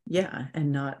 And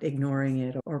and not ignoring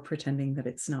it or pretending that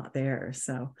it's not there.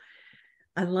 So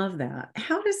I love that.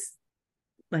 How does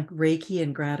like Reiki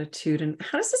and gratitude, and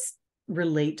how does this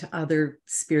relate to other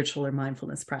spiritual or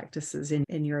mindfulness practices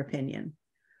in your opinion?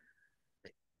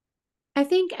 I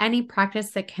think any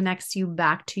practice that connects you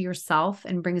back to yourself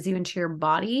and brings you into your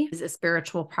body is a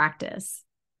spiritual practice.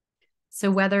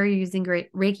 So whether you're using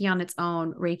Reiki on its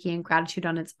own, Reiki and gratitude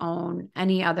on its own,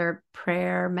 any other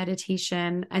prayer,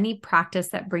 meditation, any practice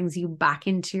that brings you back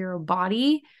into your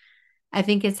body, I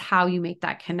think it's how you make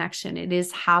that connection. It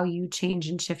is how you change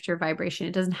and shift your vibration.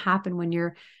 It doesn't happen when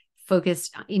you're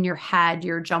focused in your head,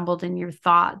 you're jumbled in your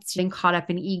thoughts, getting caught up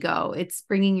in ego. It's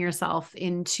bringing yourself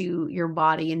into your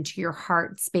body, into your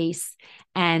heart space.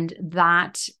 And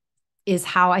that is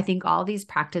how I think all these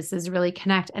practices really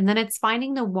connect. And then it's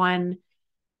finding the one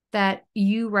that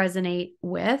you resonate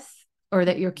with, or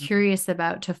that you're curious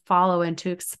about to follow and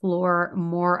to explore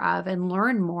more of and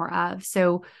learn more of.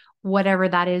 So whatever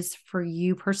that is for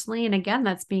you personally. And again,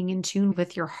 that's being in tune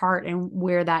with your heart and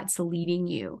where that's leading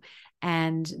you.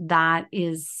 And that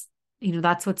is,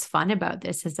 that's what's fun about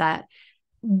this, is that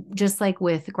just like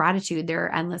with gratitude, there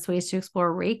are endless ways to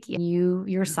explore Reiki. You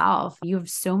yourself, you have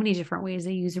so many different ways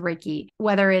to use Reiki,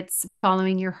 whether it's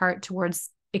following your heart towards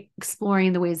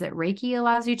exploring the ways that Reiki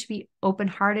allows you to be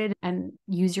open-hearted and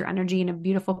use your energy in a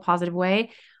beautiful, positive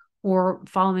way, or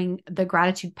following the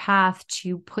gratitude path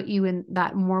to put you in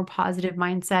that more positive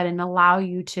mindset and allow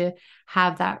you to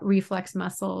have that reflex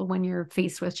muscle when you're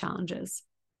faced with challenges.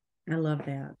 I love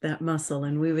that muscle.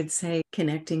 And we would say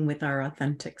connecting with our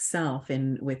authentic self.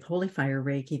 And with Holy Fire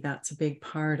Reiki, that's a big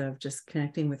part of just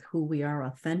connecting with who we are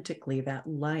authentically, that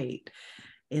light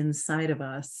inside of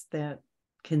us that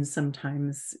can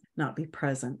sometimes not be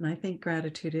present. And I think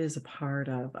gratitude is a part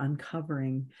of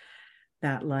uncovering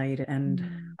that light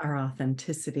and our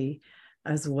authenticity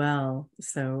as well.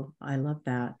 So I love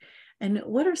that. And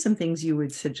what are some things you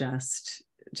would suggest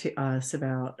to us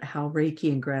about how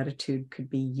Reiki and gratitude could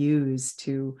be used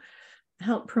to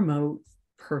help promote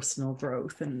personal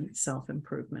growth and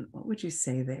self-improvement? What would you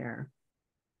say there?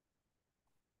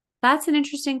 That's an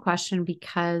interesting question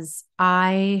because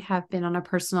I have been on a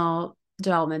personal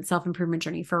development, self-improvement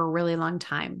journey for a really long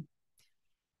time.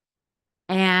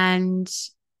 And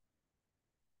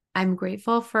I'm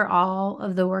grateful for all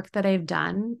of the work that I've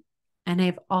done. And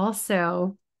I've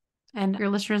also, and your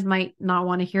listeners might not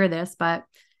want to hear this, but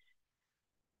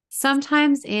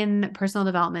sometimes in personal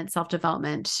development,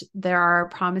 self-development, there are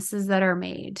promises that are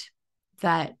made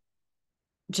that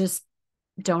just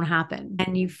don't happen.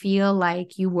 And you feel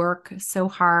like you work so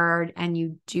hard and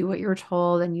you do what you're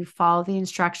told and you follow the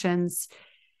instructions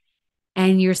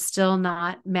and you're still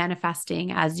not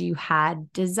manifesting as you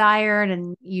had desired,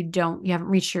 and you haven't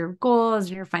reached your goals,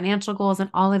 your financial goals, and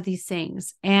all of these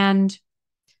things. And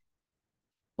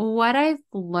what I've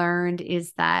learned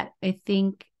is that I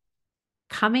think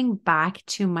coming back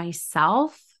to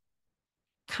myself,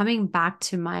 coming back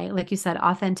to my, like you said,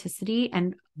 authenticity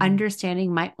and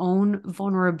understanding my own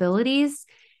vulnerabilities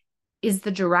is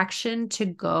the direction to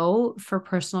go for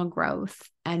personal growth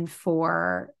and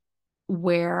for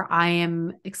where I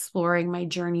am exploring my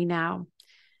journey now.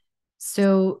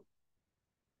 So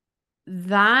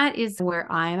that is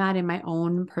where I'm at in my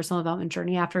own personal development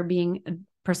journey after being a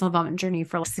personal development journey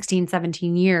for like 16,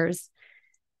 17 years.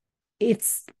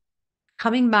 It's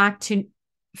coming back to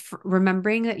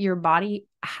remembering that your body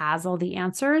has all the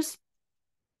answers.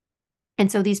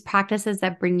 And so these practices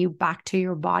that bring you back to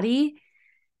your body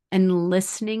and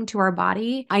listening to our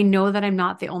body. I know that I'm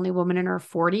not the only woman in her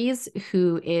 40s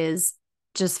who is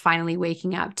just finally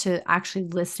waking up to actually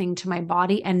listening to my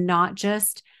body and not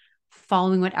just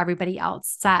following what everybody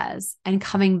else says and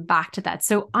coming back to that.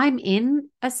 So I'm in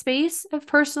a space of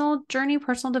personal journey,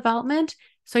 personal development.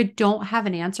 So I don't have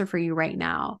an answer for you right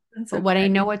now. That's But okay. what I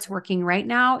know what's working right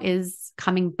now is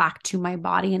coming back to my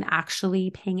body and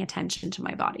actually paying attention to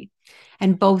my body.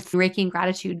 And both Reiki and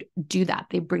gratitude do that.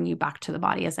 They bring you back to the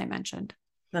body, as I mentioned.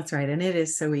 That's right. And it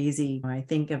is so easy. I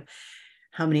think of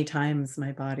how many times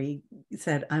my body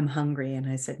said, I'm hungry. And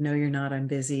I said, no, you're not. I'm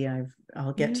busy.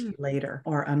 I'll get to you later.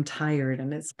 Or I'm tired.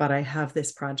 But I have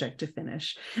this project to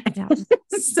finish. Yeah.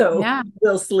 So Yeah.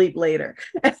 we'll sleep later.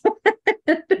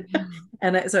 Yeah.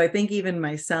 And so I think even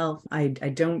myself, I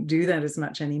don't do that as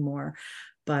much anymore.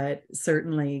 But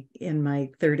certainly in my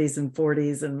 30s and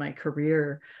 40s and my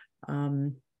career,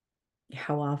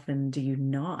 how often do you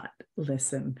not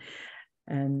listen?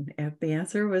 And if the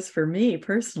answer was for me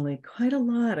personally, quite a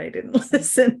lot. I didn't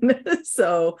listen.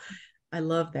 So I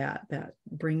love that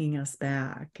bringing us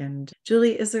back. And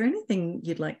Julie, is there anything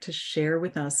you'd like to share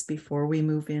with us before we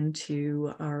move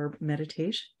into our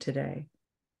meditation today?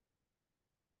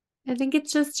 I think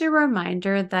it's just a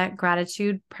reminder that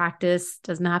gratitude practice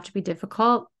doesn't have to be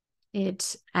difficult.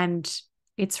 It's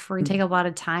free. Take a lot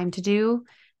of time to do,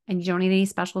 and you don't need any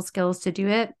special skills to do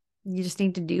it. You just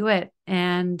need to do it.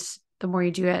 And the more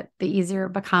you do it, the easier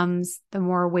it becomes, the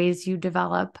more ways you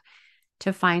develop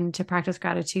to practice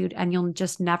gratitude, and you'll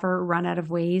just never run out of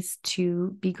ways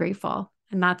to be grateful.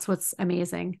 And that's what's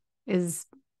amazing is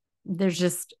there's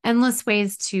just endless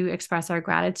ways to express our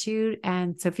gratitude.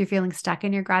 And so if you're feeling stuck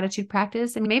in your gratitude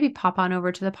practice, and maybe pop on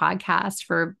over to the podcast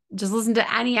for just listen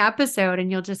to any episode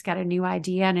and you'll just get a new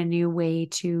idea and a new way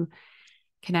to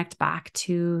connect back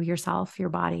to yourself, your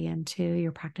body, and to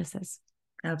your practices.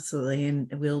 Absolutely.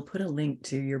 And we'll put a link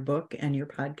to your book and your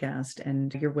podcast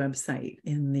and your website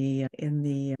in the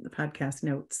podcast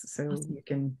notes. So Awesome. You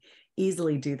can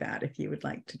easily do that if you would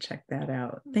like to check that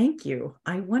out. Thank you.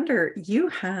 I wonder, you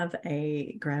have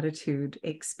a gratitude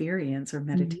experience or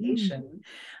meditation.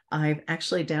 Mm-hmm. I've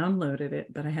actually downloaded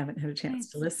it, but I haven't had a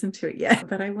chance to listen to it yet.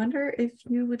 But I wonder if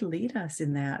you would lead us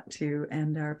in that to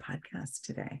end our podcast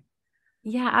today.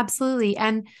 Yeah, absolutely.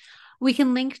 And We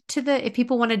can link to if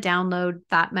people want to download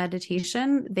that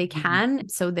meditation, they can.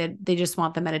 So that they just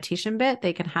want the meditation bit,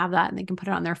 they can have that and they can put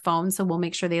it on their phone. So we'll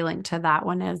make sure they link to that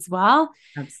one as well.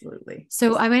 Absolutely.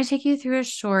 So I'm going to take you through a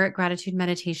short gratitude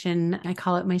meditation. I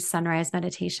call it my sunrise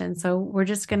meditation. So I'm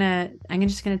just going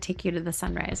to take you to the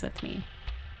sunrise with me.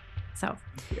 So,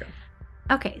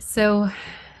 okay. So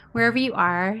wherever you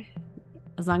are,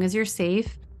 as long as you're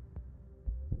safe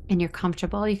and you're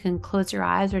comfortable, you can close your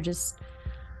eyes or just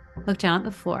look down at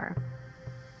the floor.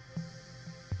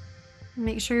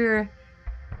 Make sure you're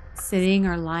sitting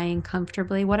or lying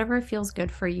comfortably, whatever feels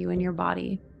good for you and your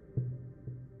body.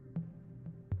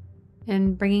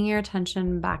 And bringing your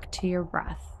attention back to your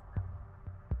breath.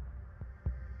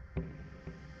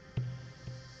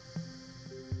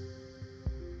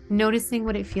 Noticing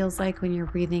what it feels like when you're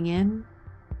breathing in.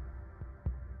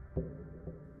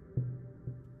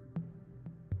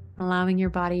 Allowing your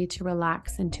body to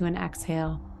relax into an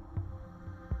exhale.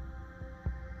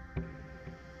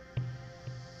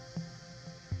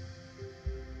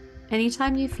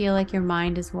 Anytime you feel like your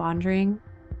mind is wandering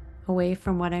away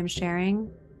from what I'm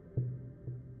sharing,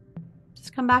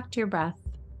 just come back to your breath.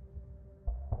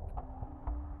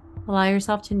 Allow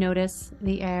yourself to notice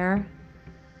the air,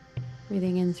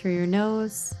 breathing in through your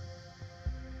nose,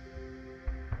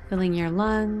 filling your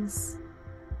lungs,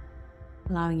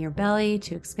 allowing your belly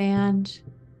to expand.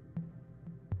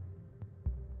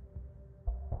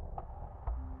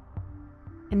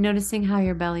 And noticing how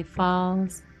your belly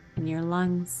falls and your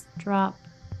lungs drop.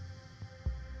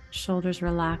 Shoulders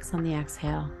relax on the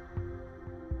exhale.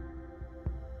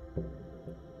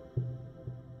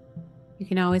 You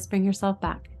can always bring yourself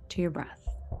back to your breath.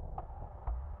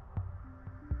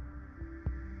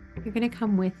 You're going to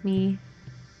come with me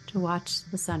to watch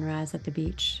the sunrise at the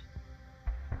beach.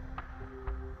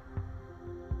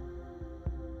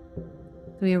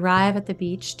 We arrive at the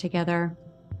beach together.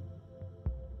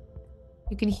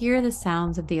 You can hear the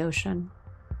sounds of the ocean.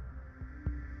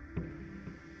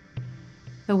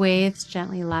 The waves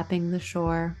gently lapping the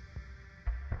shore.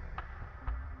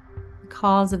 The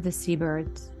calls of the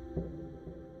seabirds.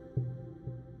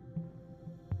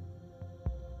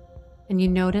 And you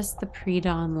notice the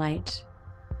pre-dawn light.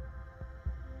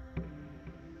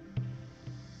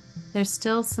 There's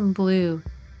still some blue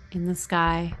in the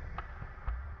sky,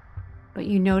 but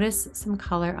you notice some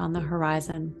color on the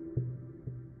horizon.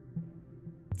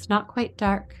 It's not quite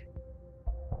dark,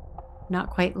 not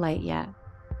quite light yet,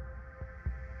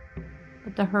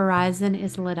 but the horizon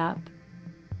is lit up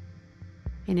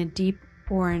in a deep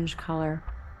orange color.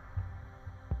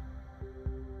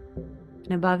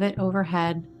 And above it,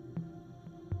 overhead,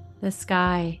 the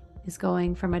sky is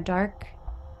going from a dark,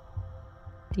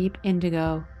 deep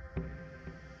indigo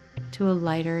to a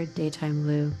lighter daytime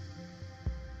blue.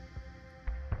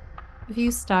 A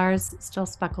few stars still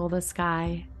speckle the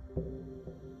sky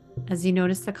as you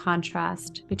notice the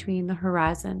contrast between the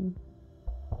horizon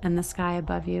and the sky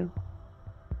above you.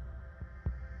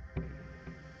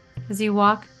 As you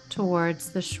walk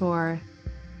towards the shore,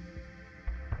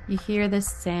 you hear the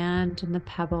sand and the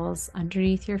pebbles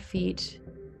underneath your feet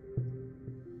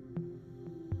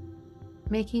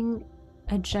making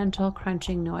a gentle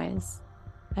crunching noise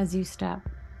as you step.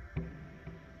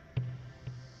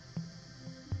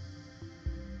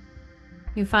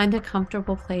 You find a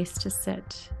comfortable place to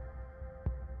sit,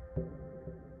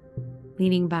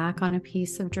 leaning back on a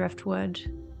piece of driftwood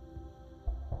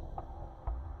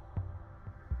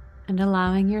and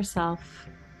allowing yourself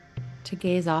to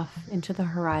gaze off into the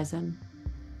horizon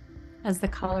as the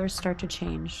colors start to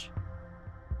change.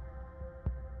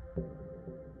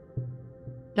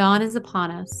 Dawn is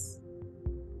upon us.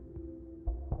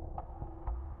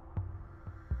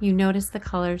 You notice the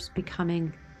colors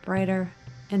becoming brighter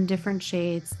and different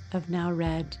shades of now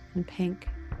red and pink.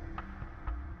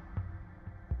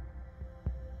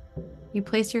 You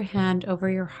place your hand over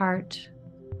your heart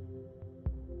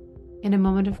in a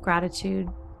moment of gratitude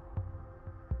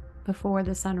before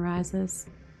the sun rises.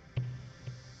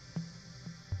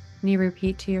 And you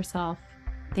repeat to yourself,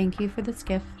 thank you for this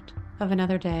gift of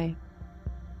another day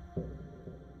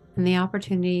and the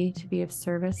opportunity to be of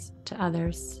service to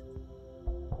others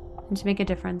and to make a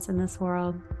difference in this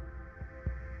world.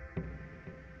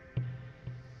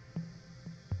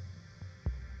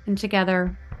 And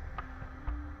together,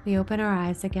 we open our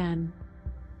eyes again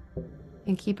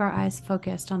and keep our eyes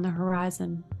focused on the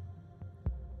horizon,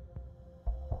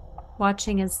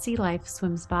 watching as sea life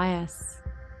swims by us,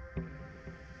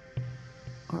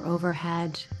 or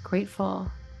overhead, grateful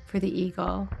for the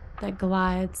eagle that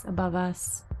glides above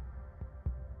us,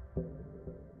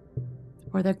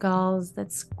 or the gulls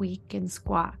that squeak and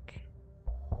squawk.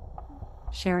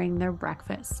 sharing their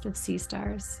breakfast of sea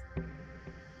stars.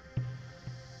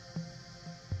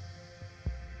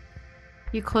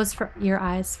 You close your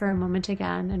eyes for a moment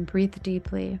again and breathe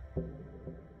deeply.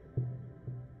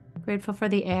 Grateful for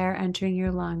the air entering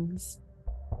your lungs,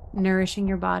 nourishing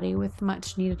your body with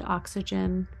much needed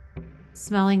oxygen,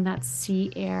 smelling that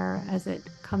sea air as it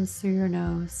comes through your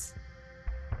nose,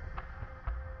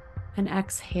 and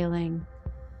exhaling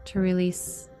to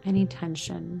release any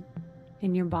tension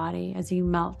in your body as you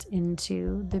melt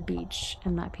into the beach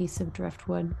and that piece of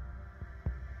driftwood.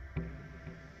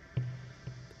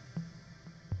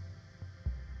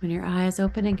 When your eyes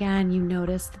open again, you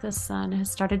notice that the sun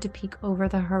has started to peek over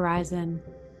the horizon.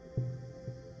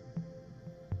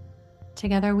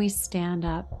 Together we stand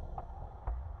up,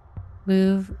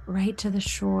 move right to the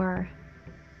shore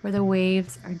where the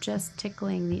waves are just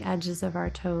tickling the edges of our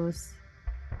toes.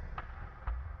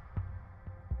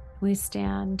 We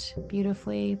stand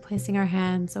beautifully, placing our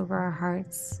hands over our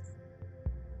hearts,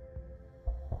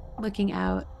 looking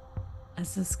out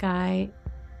as the sky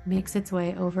makes its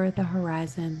way over the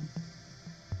horizon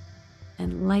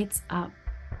and lights up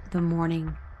the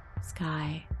morning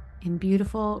sky in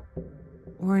beautiful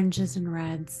oranges and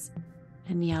reds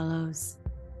and yellows.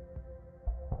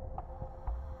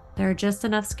 There are just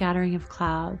enough scattering of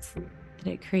clouds that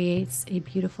it creates a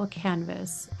beautiful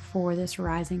canvas for this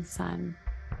rising sun.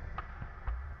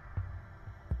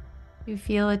 You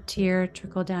feel a tear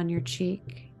trickle down your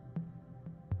cheek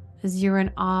as you're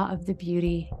in awe of the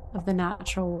beauty of the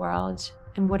natural world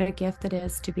and what a gift it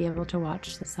is to be able to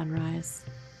watch the sunrise.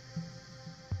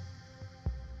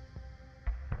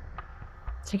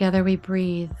 Together we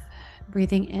breathe,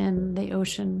 breathing in the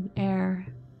ocean air,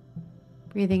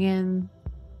 breathing in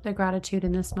the gratitude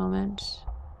in this moment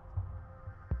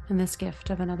and this gift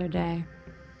of another day.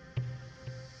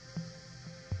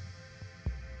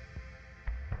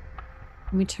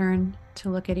 And we turn to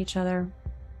look at each other,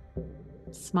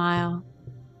 smile,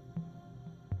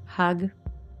 hug,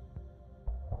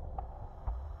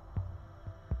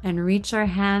 and reach our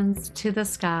hands to the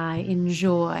sky in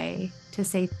joy to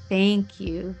say thank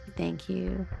you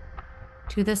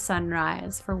to the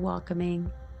sunrise for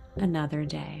welcoming another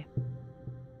day.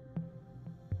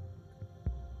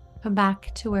 Come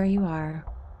back to where you are.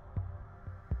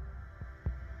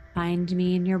 Find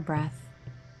me in your breath.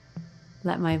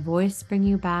 Let my voice bring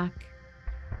you back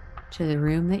to the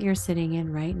room that you're sitting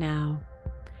in right now.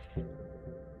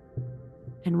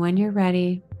 And when you're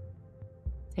ready,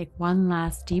 take one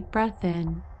last deep breath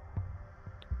in,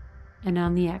 and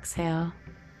on the exhale,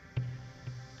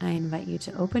 I invite you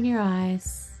to open your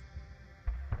eyes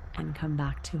and come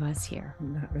back to us here.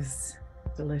 That was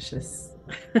delicious.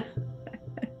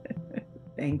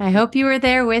 Thank I you. hope you were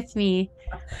there with me.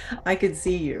 I could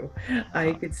see you.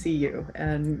 I could see you.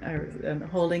 And I was and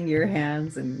holding your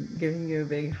hands and giving you a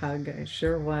big hug. I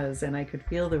sure was. And I could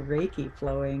feel the Reiki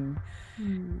flowing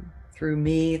through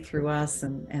me, through us,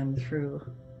 and through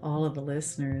all of the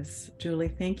listeners. Julie,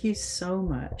 thank you so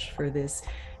much for this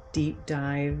deep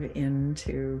dive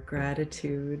into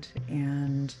gratitude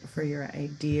and for your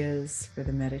ideas for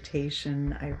the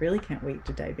meditation. I really can't wait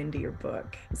to dive into your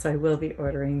book. So I will be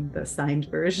ordering the signed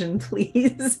version,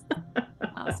 please.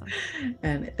 Awesome.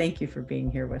 And thank you for being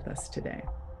here with us today.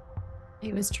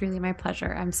 It was truly my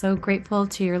pleasure. I'm so grateful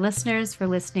to your listeners for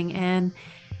listening in.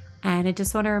 And I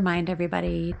just want to remind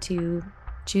everybody to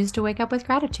choose to wake up with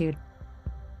gratitude.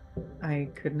 I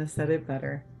couldn't have said it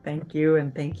better. Thank you.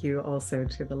 And thank you also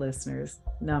to the listeners.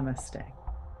 Namaste.